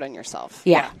really hard on yourself.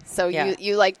 Yeah. So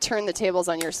you like turn the tables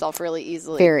on yourself really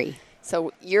easily. Very.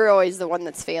 So you're always the one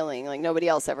that's failing. Like nobody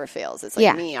else ever fails. It's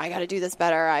like me. I got to do this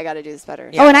better. I got to do this better.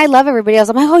 Oh, and I love everybody else.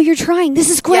 I'm like, oh, you're trying. This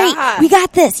is great. Yeah. We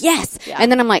got this. Yes. Yeah.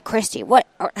 And then I'm like, Christy, what?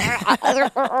 You're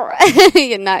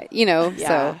not, Yeah.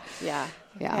 so. Yeah.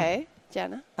 Yeah. Okay.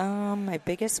 Jenna? My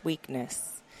biggest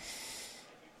weakness.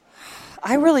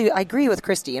 I agree with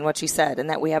Christy and what she said, and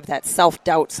that we have that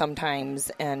self-doubt sometimes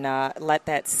and let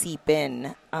that seep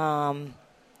in.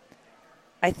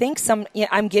 I think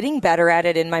I'm getting better at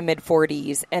it in my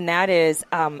mid-40s, and that is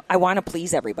I want to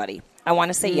please everybody. I want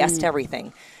to say yes to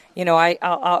everything.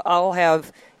 I'll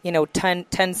have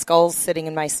 10 skulls sitting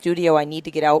in my studio. I need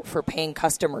to get out for paying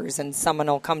customers, and someone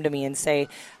will come to me and say,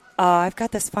 I've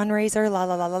got this fundraiser, la,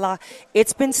 la, la, la, la.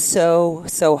 It's been so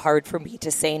hard for me to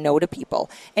say no to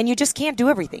people. And you just can't do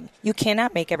everything. You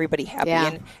cannot make everybody happy. Yeah.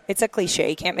 And it's a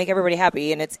cliche. You can't make everybody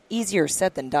happy, and it's easier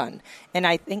said than done. And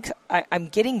I think I'm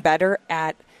getting better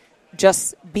at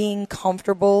just being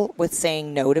comfortable with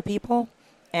saying no to people.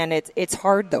 And it's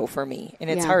hard, though, for me. And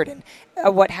it's hard. And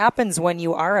what happens when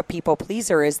you are a people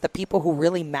pleaser is the people who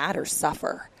really matter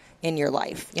suffer in your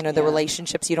life. The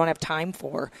relationships you don't have time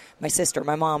for. My sister,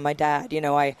 my mom, my dad.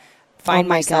 I find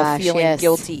myself feeling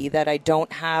guilty that I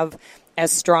don't have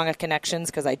as strong a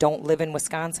connections because I don't live in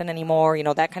Wisconsin anymore.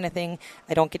 That kind of thing.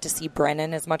 I don't get to see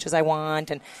Brennan as much as I want.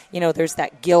 And, there's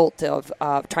that guilt of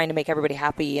trying to make everybody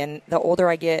happy. And the older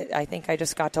I get, I think I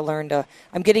just got to learn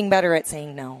I'm getting better at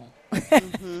saying no.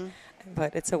 Mm-hmm.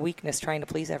 But it's a weakness trying to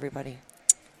please everybody.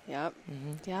 Yep.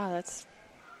 Mm-hmm. Yeah, that's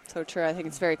so true. I think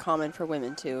it's very common for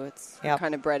women, too. It's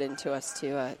kind of bred into us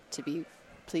to be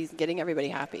getting everybody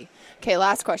happy. Okay,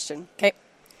 last question. Okay.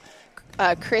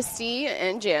 Christy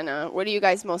and Jana, what are you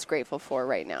guys most grateful for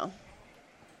right now?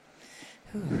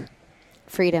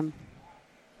 Freedom.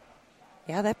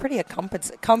 Yeah, that pretty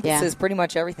encompasses pretty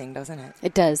much everything, doesn't it?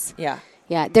 It does. Yeah.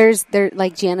 Yeah.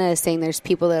 Like Jana is saying, there's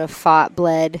people that have fought,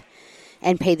 bled,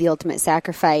 and paid the ultimate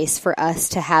sacrifice for us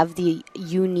to have the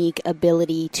unique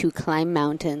ability to climb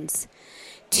mountains,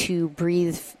 to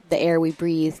breathe the air we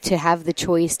breathe, to have the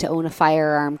choice to own a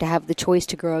firearm, to have the choice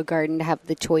to grow a garden, to have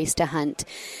the choice to hunt,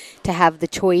 to have the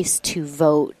choice to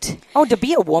vote. Oh, to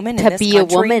be a woman in to this be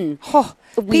country. A woman. Oh,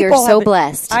 we are so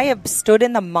blessed. I have stood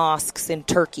in the mosques in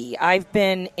Turkey. I've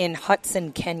been in huts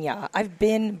in Kenya. I've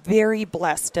been very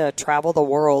blessed to travel the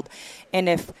world. And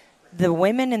if the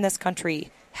women in this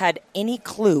country had any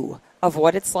clue of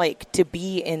what it's like to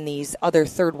be in these other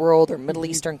third world or Middle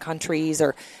Eastern countries,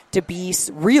 or to be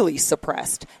really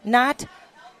suppressed, not,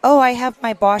 I have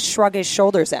my boss shrug his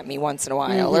shoulders at me once in a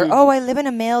while, or, I live in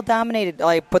a male-dominated,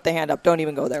 put the hand up, don't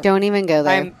even go there. Don't even go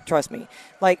there. Trust me.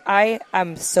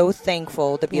 I'm so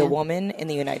thankful to be a woman in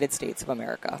the United States of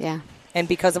America. Yeah. And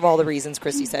because of all the reasons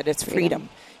Christy said, it's freedom.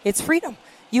 It's freedom.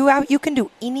 You can do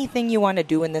anything you want to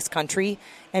do in this country,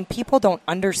 and people don't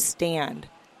understand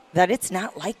that it's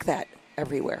not like that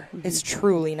everywhere. Mm-hmm. It's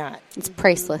truly not. It's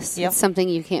priceless. Yep. It's something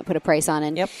you can't put a price on.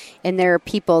 And, yep. and there are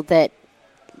people that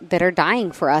are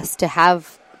dying for us to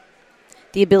have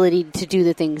the ability to do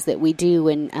the things that we do.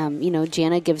 And,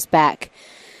 Jana gives back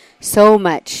so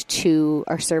much to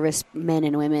our service men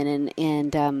and women.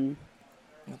 And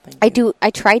I do. I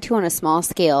try to on a small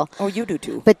scale. Oh, you do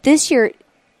too. But this year,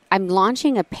 I'm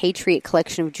launching a Patriot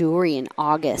collection of jewelry in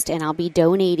August, and I'll be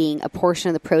donating a portion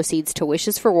of the proceeds to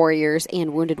Wishes for Warriors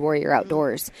and Wounded Warrior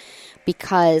Outdoors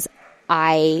because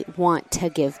I want to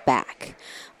give back.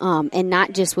 And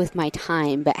not just with my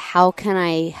time, but how can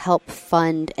I help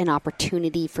fund an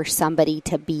opportunity for somebody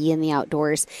to be in the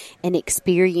outdoors and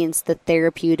experience the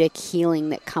therapeutic healing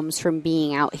that comes from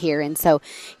being out here? And so,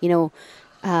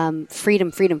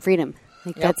 freedom.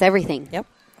 Like, that's everything. Yep,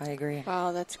 I agree.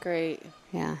 Wow, that's great.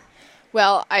 Yeah.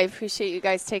 Well, I appreciate you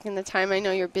guys taking the time. I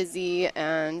know you're busy,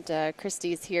 and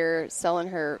Christy's here selling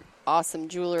her awesome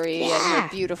jewelry and her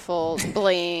beautiful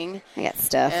bling. I got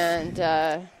stuff.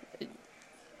 And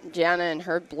Jana and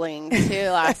her bling, too,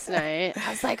 last night.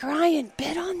 I was like, Ryan,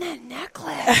 bid on that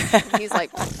necklace. And he's like,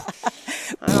 I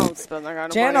don't spend that kind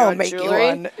of Jana money will on make you jewelry.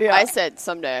 one. Yeah. I said,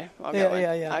 someday I'll get one.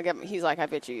 Yeah. I'll get, he's like, I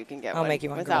bet you can get one. I'll make you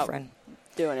one, without girlfriend.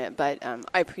 doing it. But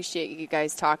I appreciate you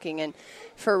guys talking and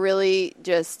for really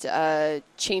just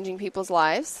changing people's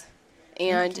lives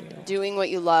and doing what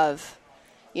you love.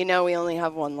 We only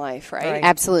have one life, right?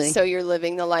 Absolutely. So you're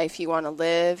living the life you want to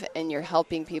live, and you're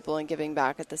helping people and giving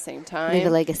back at the same time. Leave a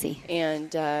legacy.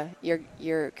 And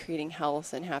you're creating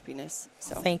health and happiness.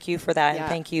 So Thank you for that, and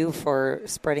thank you for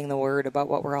spreading the word about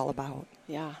what we're all about.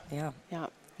 Yeah.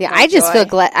 I just feel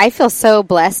glad. I feel so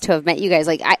blessed to have met you guys.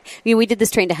 Like we did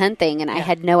this Train to Hunt thing, and I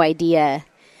had no idea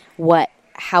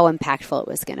how impactful it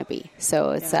was going to be.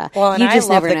 So it's well, and you I just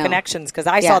love never the know. connections because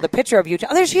I saw the picture of you.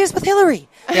 Oh, there she is with Hillary.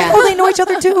 Yeah. Oh, they know each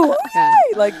other too.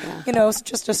 Like it's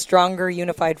just a stronger,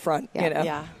 unified front.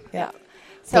 Yeah. So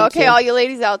Thank okay, you. all you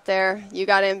ladies out there, you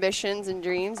got ambitions and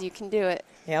dreams, you can do it.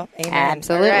 Yep. Amen.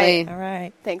 Absolutely. All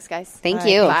right. Thanks, guys. Thank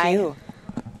you. Thank you.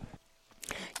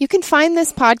 You can find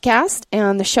this podcast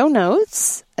and the show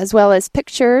notes, as well as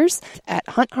pictures, at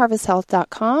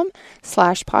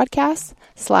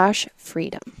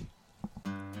huntharvesthealth.com/podcast/freedom.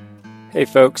 Hey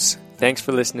folks, thanks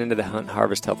for listening to the Hunt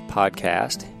Harvest Health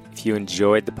podcast. If you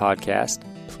enjoyed the podcast,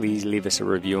 please leave us a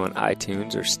review on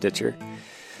iTunes or Stitcher.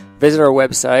 Visit our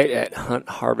website at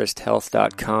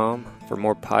huntharvesthealth.com for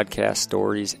more podcast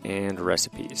stories and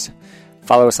recipes.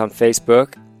 Follow us on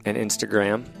Facebook and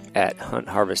Instagram at Hunt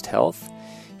Harvest Health.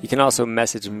 You can also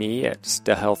message me at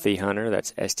StealthyHunter,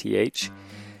 that's STH,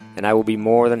 and I will be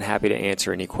more than happy to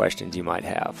answer any questions you might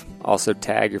have. Also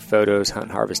tag your photos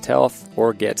Hunt Harvest Health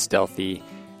or Get Stealthy,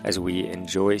 as we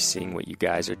enjoy seeing what you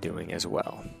guys are doing as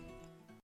well.